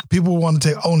stuff, people want to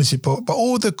take ownership of. But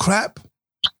all the crap,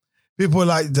 people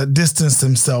like to distance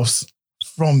themselves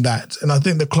from that. And I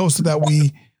think the closer that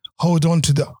we hold on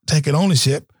to taking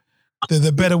ownership,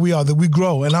 the better we are, that we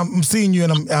grow. And I'm seeing you,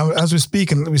 and as we're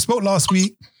speaking, we spoke last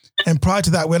week, and prior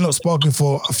to that, we had not spoken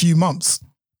for a few months.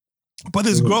 But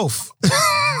there's growth.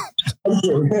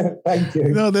 Thank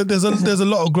you. There's a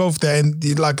lot of growth there, and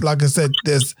like I said,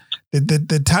 there's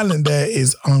the talent there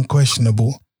is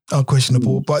unquestionable.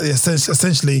 But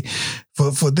essentially,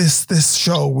 for this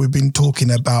show, we've been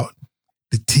talking about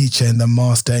the teacher and the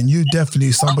master, and you're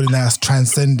definitely somebody that's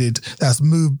transcended, that's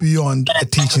moved beyond the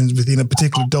teachings within a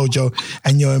particular dojo,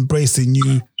 and you're embracing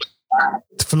new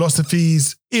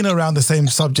philosophies in around the same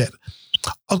subject.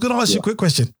 I was going to ask you a quick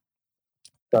question.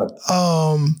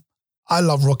 I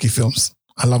love Rocky films.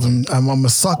 I love them. I'm a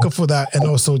sucker for that, and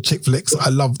also chick flicks. I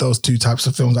love those two types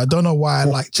of films. I don't know why I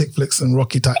like chick flicks and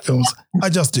Rocky type films. I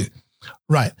just do.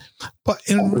 Right. But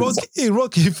in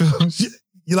Rocky films,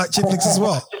 you like chick flicks as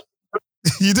well.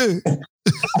 You do?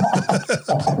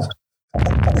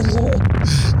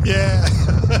 Yeah.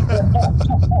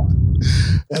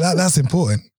 And that's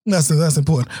important. That's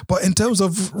important. But in terms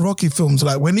of Rocky films,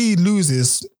 like when he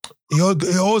loses, he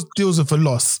always deals with a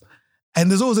loss. And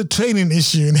there's always a training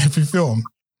issue in every film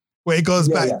where it goes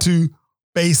back to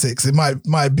basics. It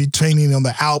might be training on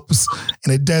the Alps,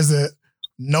 in a desert,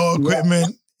 no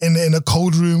equipment, in a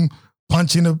cold room,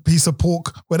 punching a piece of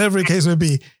pork, whatever the case may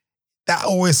be. That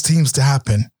always seems to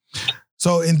happen.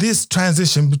 So in this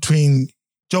transition between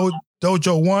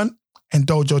Dojo 1 and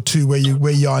Dojo 2,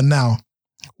 where you are now,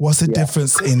 what's the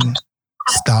difference in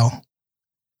style?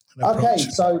 Okay,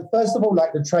 so first of all,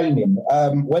 like the training,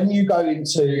 when you go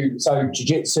into, so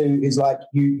jiu-jitsu is like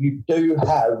you do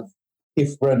have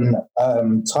different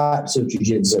types of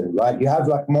jiu-jitsu, right? You have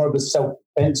like more of a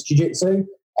self-defense jiu-jitsu,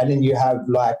 and then you have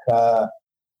like a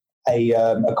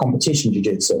competition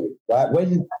jiu-jitsu, right?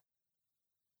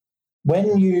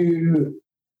 When you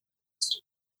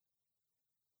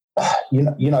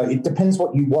know, it depends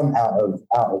what you want out of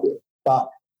it, but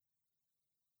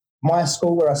my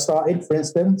school where I started, for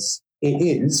instance, it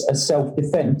is a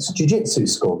self-defense jiu-jitsu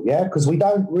school, yeah? Because we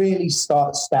don't really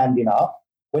start standing up.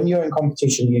 When you're in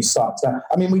competition, you start to...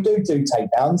 I mean, we do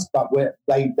takedowns, but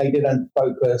they didn't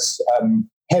focus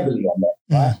heavily on that,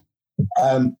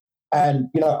 right? And,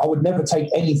 you know, I would never take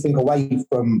anything away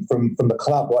from the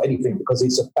club or anything, because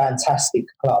it's a fantastic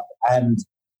club and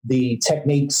the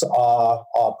techniques are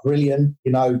brilliant.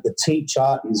 You know, the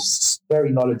teacher is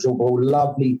very knowledgeable,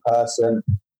 lovely person,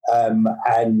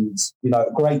 and, you know,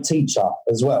 a great teacher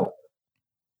as well.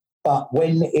 But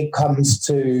when it comes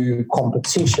to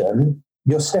competition,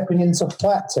 you're stepping into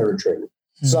fight territory.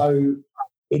 So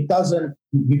you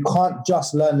can't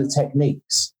just learn the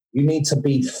techniques. You need to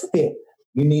be fit.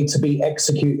 You need to be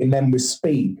executing them with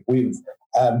speed, with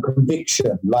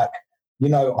conviction. Like, you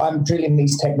know, I'm drilling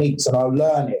these techniques and I'll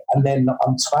learn it, and then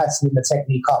I'm tightening the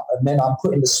technique up, and then I'm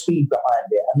putting the speed behind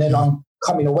it, and then I'm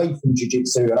coming away from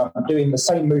jiu-jitsu and I'm doing the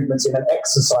same movements in an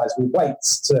exercise with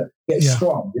weights to get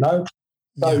strong, you know?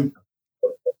 So,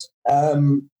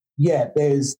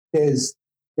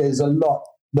 there's a lot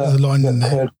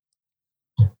that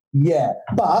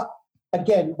but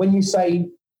again, when you say,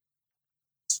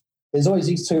 there's always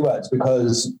these two words,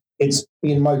 because it's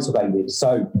being motivated.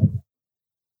 So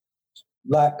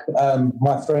like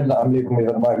my friend that I'm living with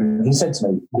at the moment, he said to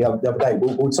me the other day,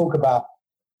 we'll talk about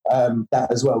that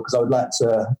as well, because I would like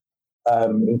to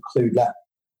include that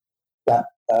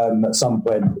at some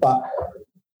point. But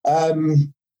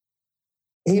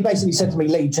he basically said to me,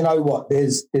 Leigh, do you know what?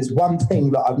 There's one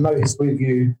thing that I've noticed with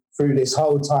you through this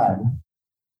whole time.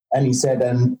 And he said,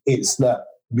 and it's that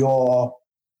your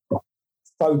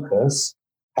focus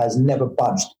has never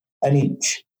budged an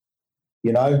inch,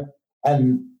 you know?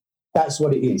 And that's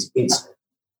what it is. It's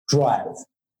drive.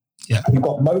 Yeah. You've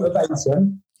got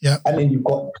motivation, and then you've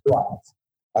got drive.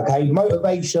 Okay?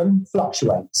 Motivation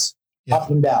fluctuates up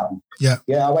and down. Yeah.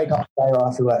 Yeah, I wake up today,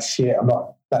 I feel like shit, I'm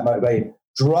not that motivated.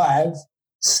 Drive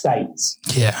stays.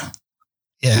 Yeah.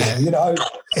 Yeah. You know?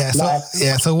 Yeah.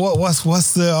 So what's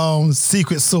the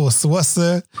secret sauce? What's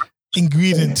the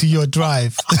ingredient to your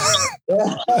drive?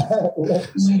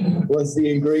 What's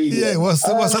the ingredient? Yeah, what's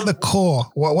at the core?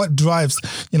 What drives,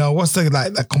 you know, what's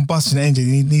the combustion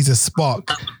engine? It needs a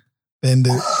spark. Then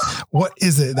what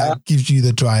is it that gives you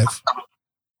the drive?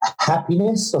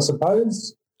 Happiness, I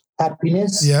suppose.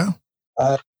 Happiness. Yeah.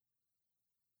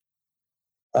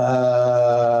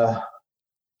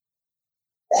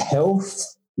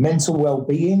 Health, mental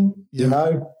well-being, you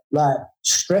know, like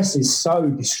stress is so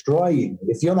destroying.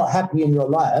 If you're not happy in your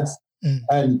life,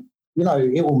 and, you know,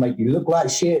 it will make you look like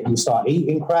shit, you start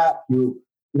eating crap, you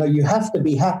know, you have to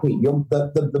be happy.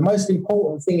 The most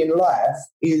important thing in life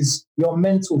is your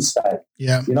mental state.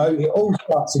 Yeah. You know, it all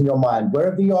starts in your mind.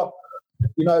 Wherever you're,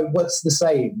 you know, what's the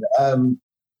saying?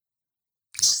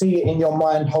 See it in your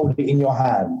mind, hold it in your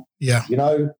hand. Yeah. You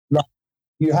know, like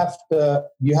you have to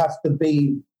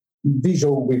be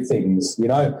visual with things, you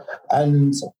know,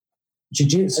 and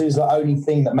jiu-jitsu is the only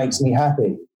thing that makes me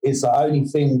happy. It's the only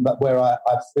thing that where I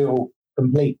feel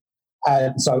complete.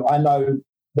 And so I know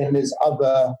then there's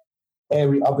other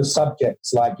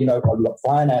subjects like, you know,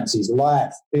 finances,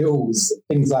 life, bills,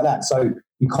 things like that. So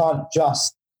you can't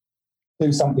just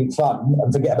do something fun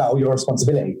and forget about all your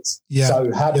responsibilities. Yeah.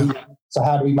 So how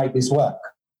do we make this work?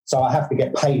 So I have to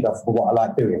get paid off for what I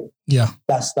like doing. Yeah.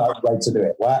 That's the only way to do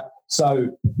it, right?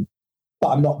 So, but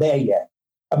I'm not there yet.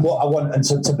 And what I want, and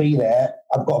to be there,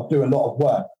 I've got to do a lot of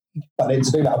work. But then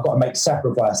to do that, I've got to make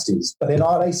sacrifices. But then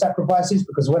are they sacrifices?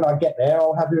 Because when I get there,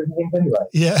 I'll have everything anyway.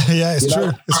 Yeah, it's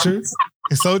true. It's true.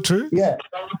 It's so true. Yeah.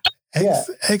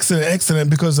 Excellent.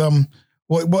 Because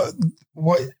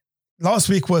what last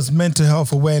week was Mental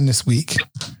Health Awareness Week.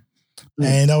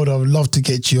 And I would have loved to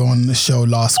get you on the show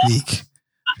last week,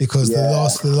 because the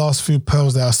last few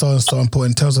pearls that are so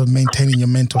important in terms of maintaining your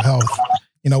mental health,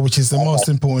 you know, which is the most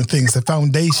important thing. It's the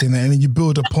foundation, and then you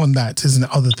build upon that, isn't it?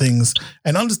 Other things,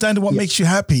 and understanding what makes you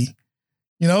happy.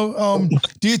 You know,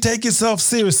 do you take yourself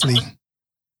seriously?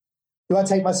 Do I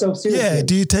take myself seriously? Yeah,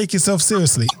 do you take yourself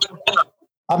seriously?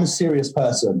 I'm a serious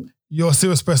person. You're a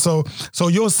serious person. So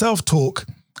your self-talk,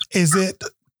 is it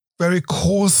very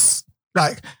coarse,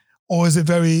 like, or is it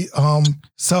very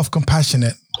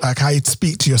self-compassionate, like how you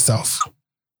speak to yourself?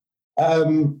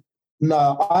 No,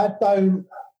 I don't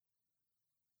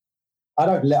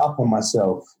let up on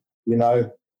myself, you know?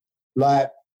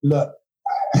 Like, look,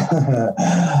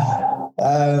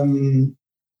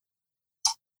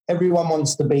 everyone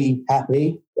wants to be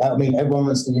happy. I mean, everyone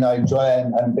wants to, enjoy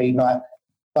and be nice,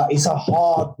 but it's a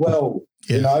hard world,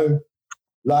 you know?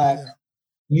 Like,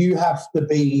 you have to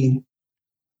be,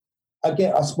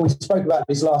 again, we spoke about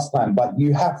this last time, but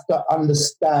you have to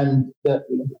understand the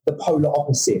polar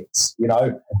opposites, you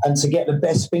know, and to get the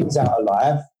best things out of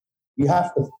life, you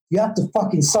have to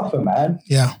fucking suffer, man.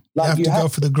 Yeah. Like you have to go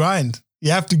for the grind.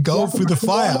 You have to go through the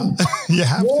fire. You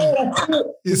have to. That's it,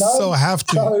 you so have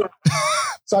to.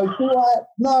 So do I?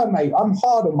 No, mate, I'm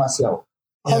hard on myself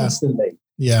constantly.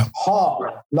 Yeah.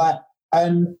 Hard. Like,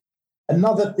 and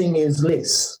another thing is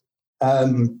this,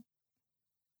 going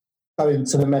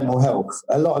to the mental health.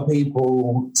 A lot of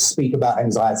people speak about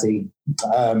anxiety,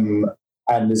 and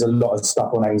there's a lot of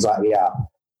stuff on anxiety out.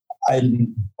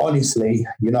 And honestly,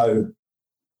 you know,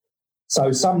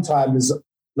 so sometimes,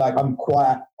 like, I'm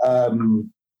quite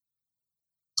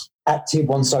active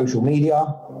on social media,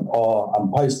 or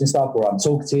I'm posting stuff, or I'm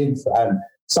talkative, and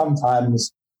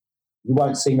sometimes you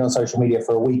won't see me on social media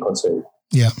for a week or two.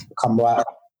 Yeah. Come right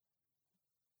up.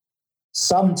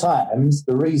 Sometimes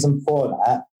the reason for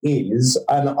that is,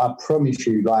 and I promise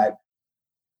you, like,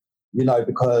 you know,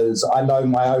 because I know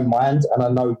my own mind, and I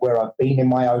know where I've been in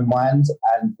my own mind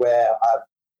and where I've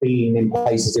been in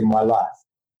places in my life.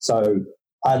 So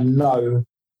I know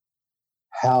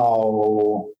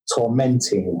how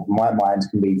tormenting my mind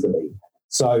can be for me.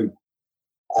 So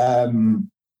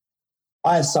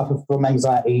I suffer from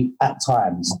anxiety at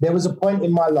times. There was a point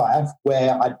in my life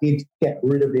where I did get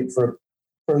rid of it for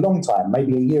a long time,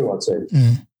 maybe a year or two.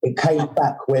 It came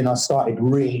back when I started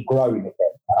really growing again.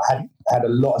 I had a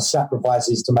lot of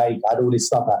sacrifices to make. I had all this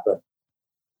stuff happen.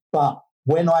 But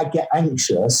when I get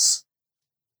anxious,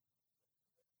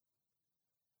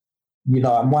 you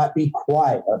know, I might be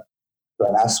quiet,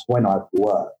 but that's when I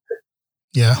work.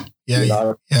 Yeah.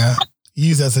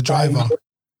 Use it as a driver.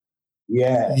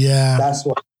 Yeah. That's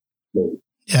what I do.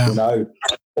 Yeah. You know,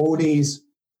 all these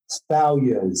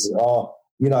failures, or,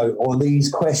 you know, or these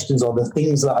questions, or the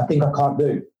things that I think I can't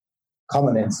do. Come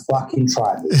on then, fucking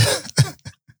try it.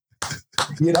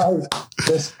 You know,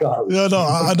 let's go. No,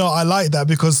 I know. I like that,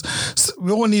 because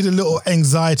we all need a little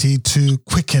anxiety to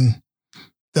quicken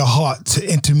the heart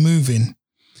into moving.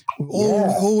 We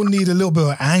all need a little bit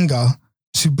of anger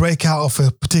to break out of a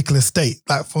particular state.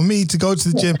 Like for me to go to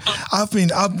the gym, I've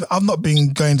not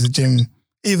been going to the gym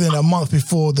even a month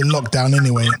before the lockdown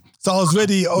anyway. So I was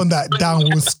already on that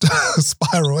downward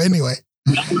spiral anyway.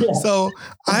 Yeah. So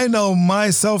I know my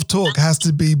self-talk has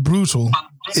to be brutal.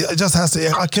 It just has to.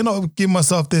 I cannot give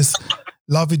myself this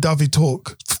lovey-dovey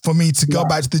talk for me to go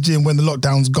back to the gym when the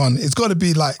lockdown's gone. It's got to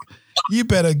be like, you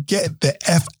better get the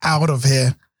F out of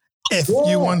here. If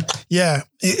you want,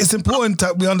 it's important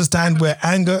that we understand where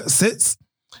anger sits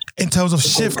in terms of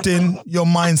shifting your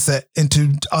mindset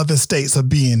into other states of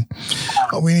being.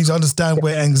 We need to understand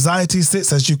where anxiety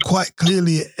sits, as you quite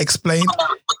clearly explained.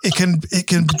 It can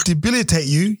debilitate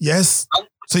you, yes.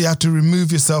 So you have to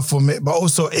remove yourself from it, but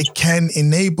also it can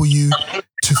enable you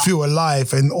to feel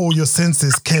alive, and all your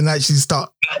senses can actually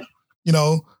start, you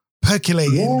know,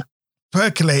 percolating.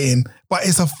 But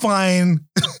it's a fine,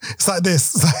 it's like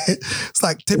this. It's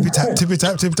like tippy tap.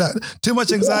 Too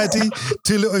much anxiety,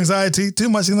 too little anxiety, too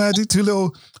much anxiety, too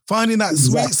little. Finding that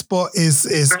sweet spot is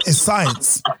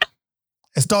science.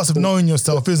 It starts with knowing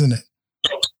yourself, isn't it?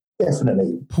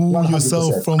 Definitely. Pull 100%.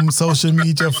 Yourself from social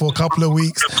media for a couple of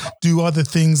weeks, do other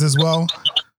things as well.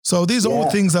 So these are all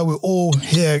things that we all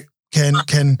here can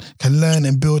learn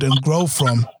and build and grow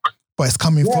from, but it's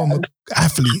coming from an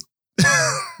athlete.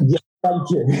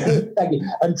 Thank you. Thank you.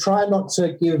 And try not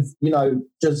to give, you know,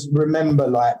 just remember,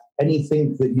 like,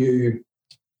 anything that you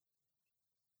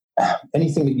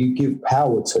give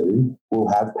power to will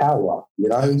have power, you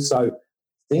know? So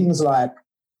things like,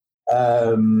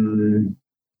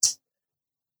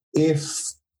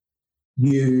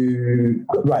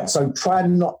 so try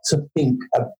not to think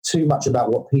too much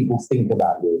about what people think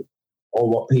about you, or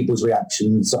what people's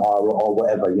reactions are, or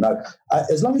whatever, you know.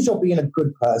 As long as you're being a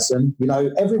good person, you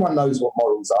know, everyone knows what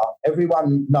morals are.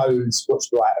 Everyone knows what's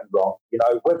right and wrong, you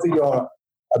know, whether you're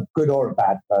a good or a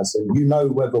bad person, you know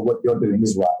whether what you're doing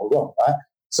is right or wrong, right?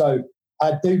 So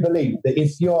I do believe that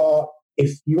if you're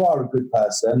if you are a good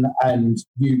person and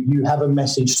you have a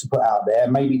message to put out there,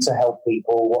 maybe to help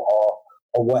people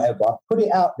or whatever, put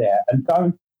it out there and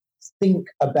don't think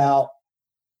about.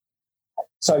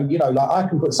 So, you know, like I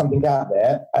can put something out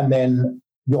there and then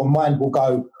your mind will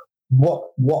go,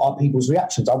 what are people's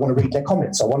reactions? I want to read their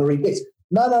comments. I want to read this.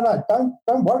 No.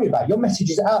 Don't worry about it. Your message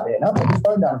is out there. Now put your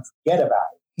phone down and forget about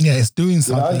it. Yeah, it's doing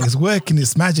something. You know? It's working.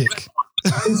 It's magic.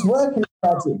 It's working. It's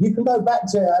magic. You can go back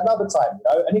to it another time, you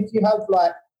know. And if you have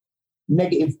like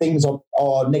negative things or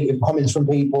negative comments from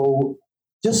people,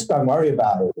 just don't worry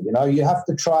about it. You know, you have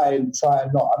to try and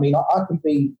not. I mean, I can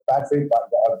be bad for it, but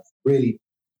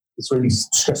it's really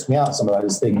stressed me out, some of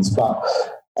those things. But,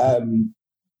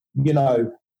 you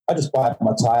know, I just bide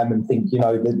my time and think, you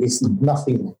know, it's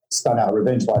nothing done out of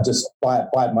revenge, but I just bide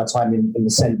my time in the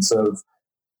sense of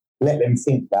let them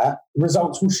think that. The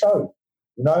results will show.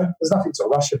 You know, there's nothing to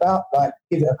rush about. Like,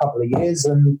 give it a couple of years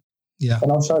and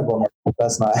I'll show everyone the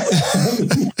first night.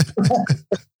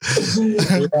 You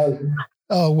know?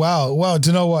 Oh, wow. Well, do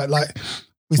you know what? Like,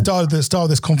 we started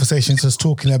this conversation just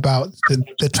talking about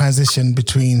the transition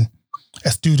between a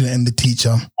student and the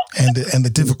teacher and the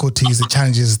difficulties, the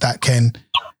challenges that can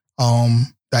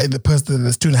that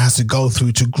the student has to go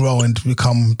through to grow and to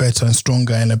become better and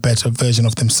stronger and a better version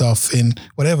of themselves in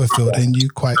whatever field. And you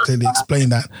quite clearly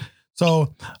explained that.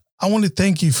 So I want to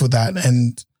thank you for that.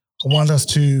 And I want us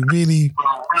to really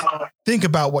think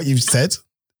about what you've said.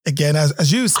 Again,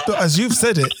 as you've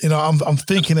said it, you know, I'm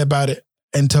thinking about it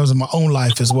in terms of my own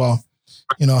life as well.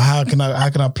 You know, how can I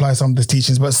apply some of the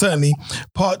teachings? But certainly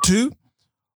part 2,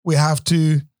 we have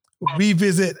to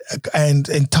revisit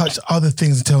and touch other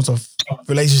things in terms of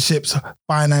relationships,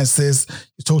 finances.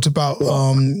 You talked about,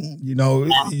 you know,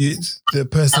 the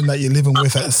person that you're living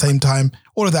with at the same time.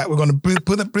 All of that, we're going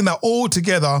to bring that all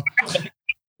together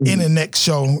in the next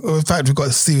show. In fact, we've got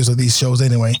a series of these shows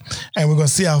anyway, and we're going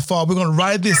to see how far. We're going to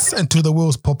ride this until the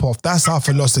wheels pop off. That's our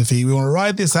philosophy. We want to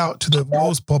ride this out to the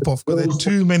wheels pop off because there's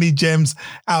too many gems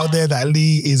out there that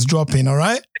Leigh is dropping. All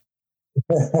right.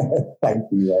 Thank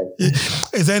you. Ray.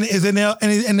 Is there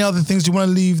any other things you want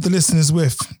to leave the listeners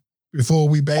with before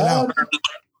we bail out?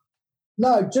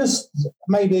 No, just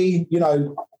maybe, you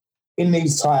know, in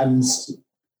these times,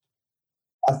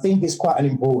 I think it's quite an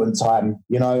important time.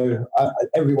 You know,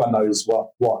 everyone knows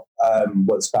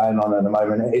what's going on at the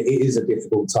moment. It is a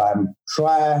difficult time.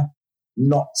 Try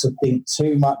not to think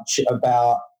too much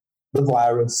about the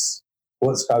virus,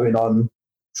 what's going on.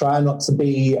 Try not to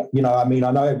be, you know, I mean,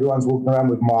 I know everyone's walking around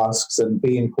with masks and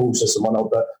being cautious and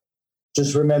whatnot, but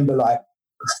just remember, like,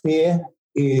 fear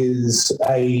is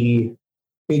a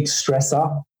big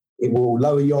stressor. It will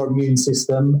lower your immune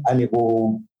system and it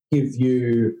will give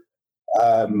you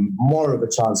more of a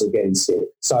chance of getting sick.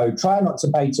 So try not to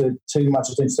pay too much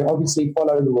attention. So obviously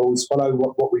follow the rules, follow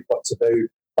what we've got to do,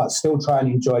 but still try and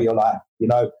enjoy your life, you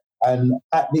know. And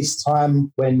at this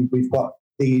time, when we've got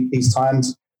these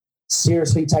times,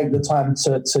 seriously take the time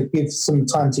to give some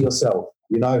time to yourself,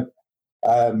 you know,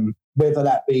 whether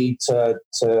that be to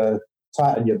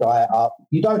tighten your diet up.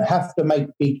 You don't have to make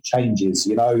big changes,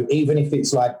 you know, even if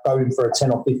it's like going for a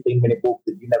 10 or 15 minute walk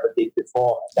that you never did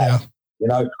before. You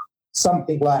know,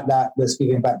 something like that that's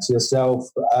giving back to yourself.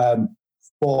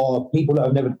 For people that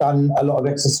have never done a lot of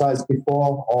exercise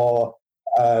before, or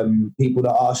people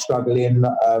that are struggling,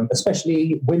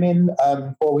 especially women,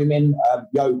 for women,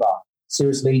 yoga.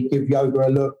 Seriously, give yoga a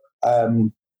look.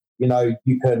 You know,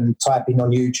 you can type in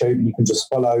on YouTube and you can just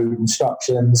follow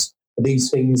instructions. These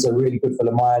things are really good for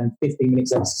the mind. 15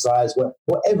 minutes exercise,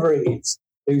 whatever it is,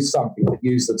 do something, but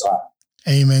use the time.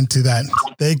 Amen to that.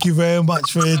 Thank you very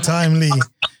much for your time, Leigh.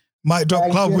 Mic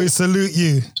Drop Club, we salute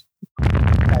you. All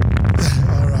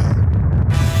right.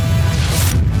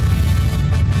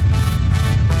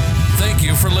 Thank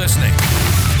you for listening.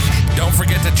 Don't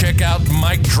forget to check out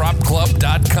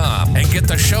micdropclub.com and get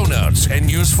the show notes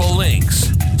and useful links.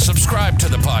 Subscribe to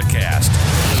the podcast.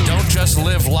 Don't just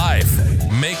live life.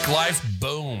 Make life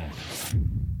boom.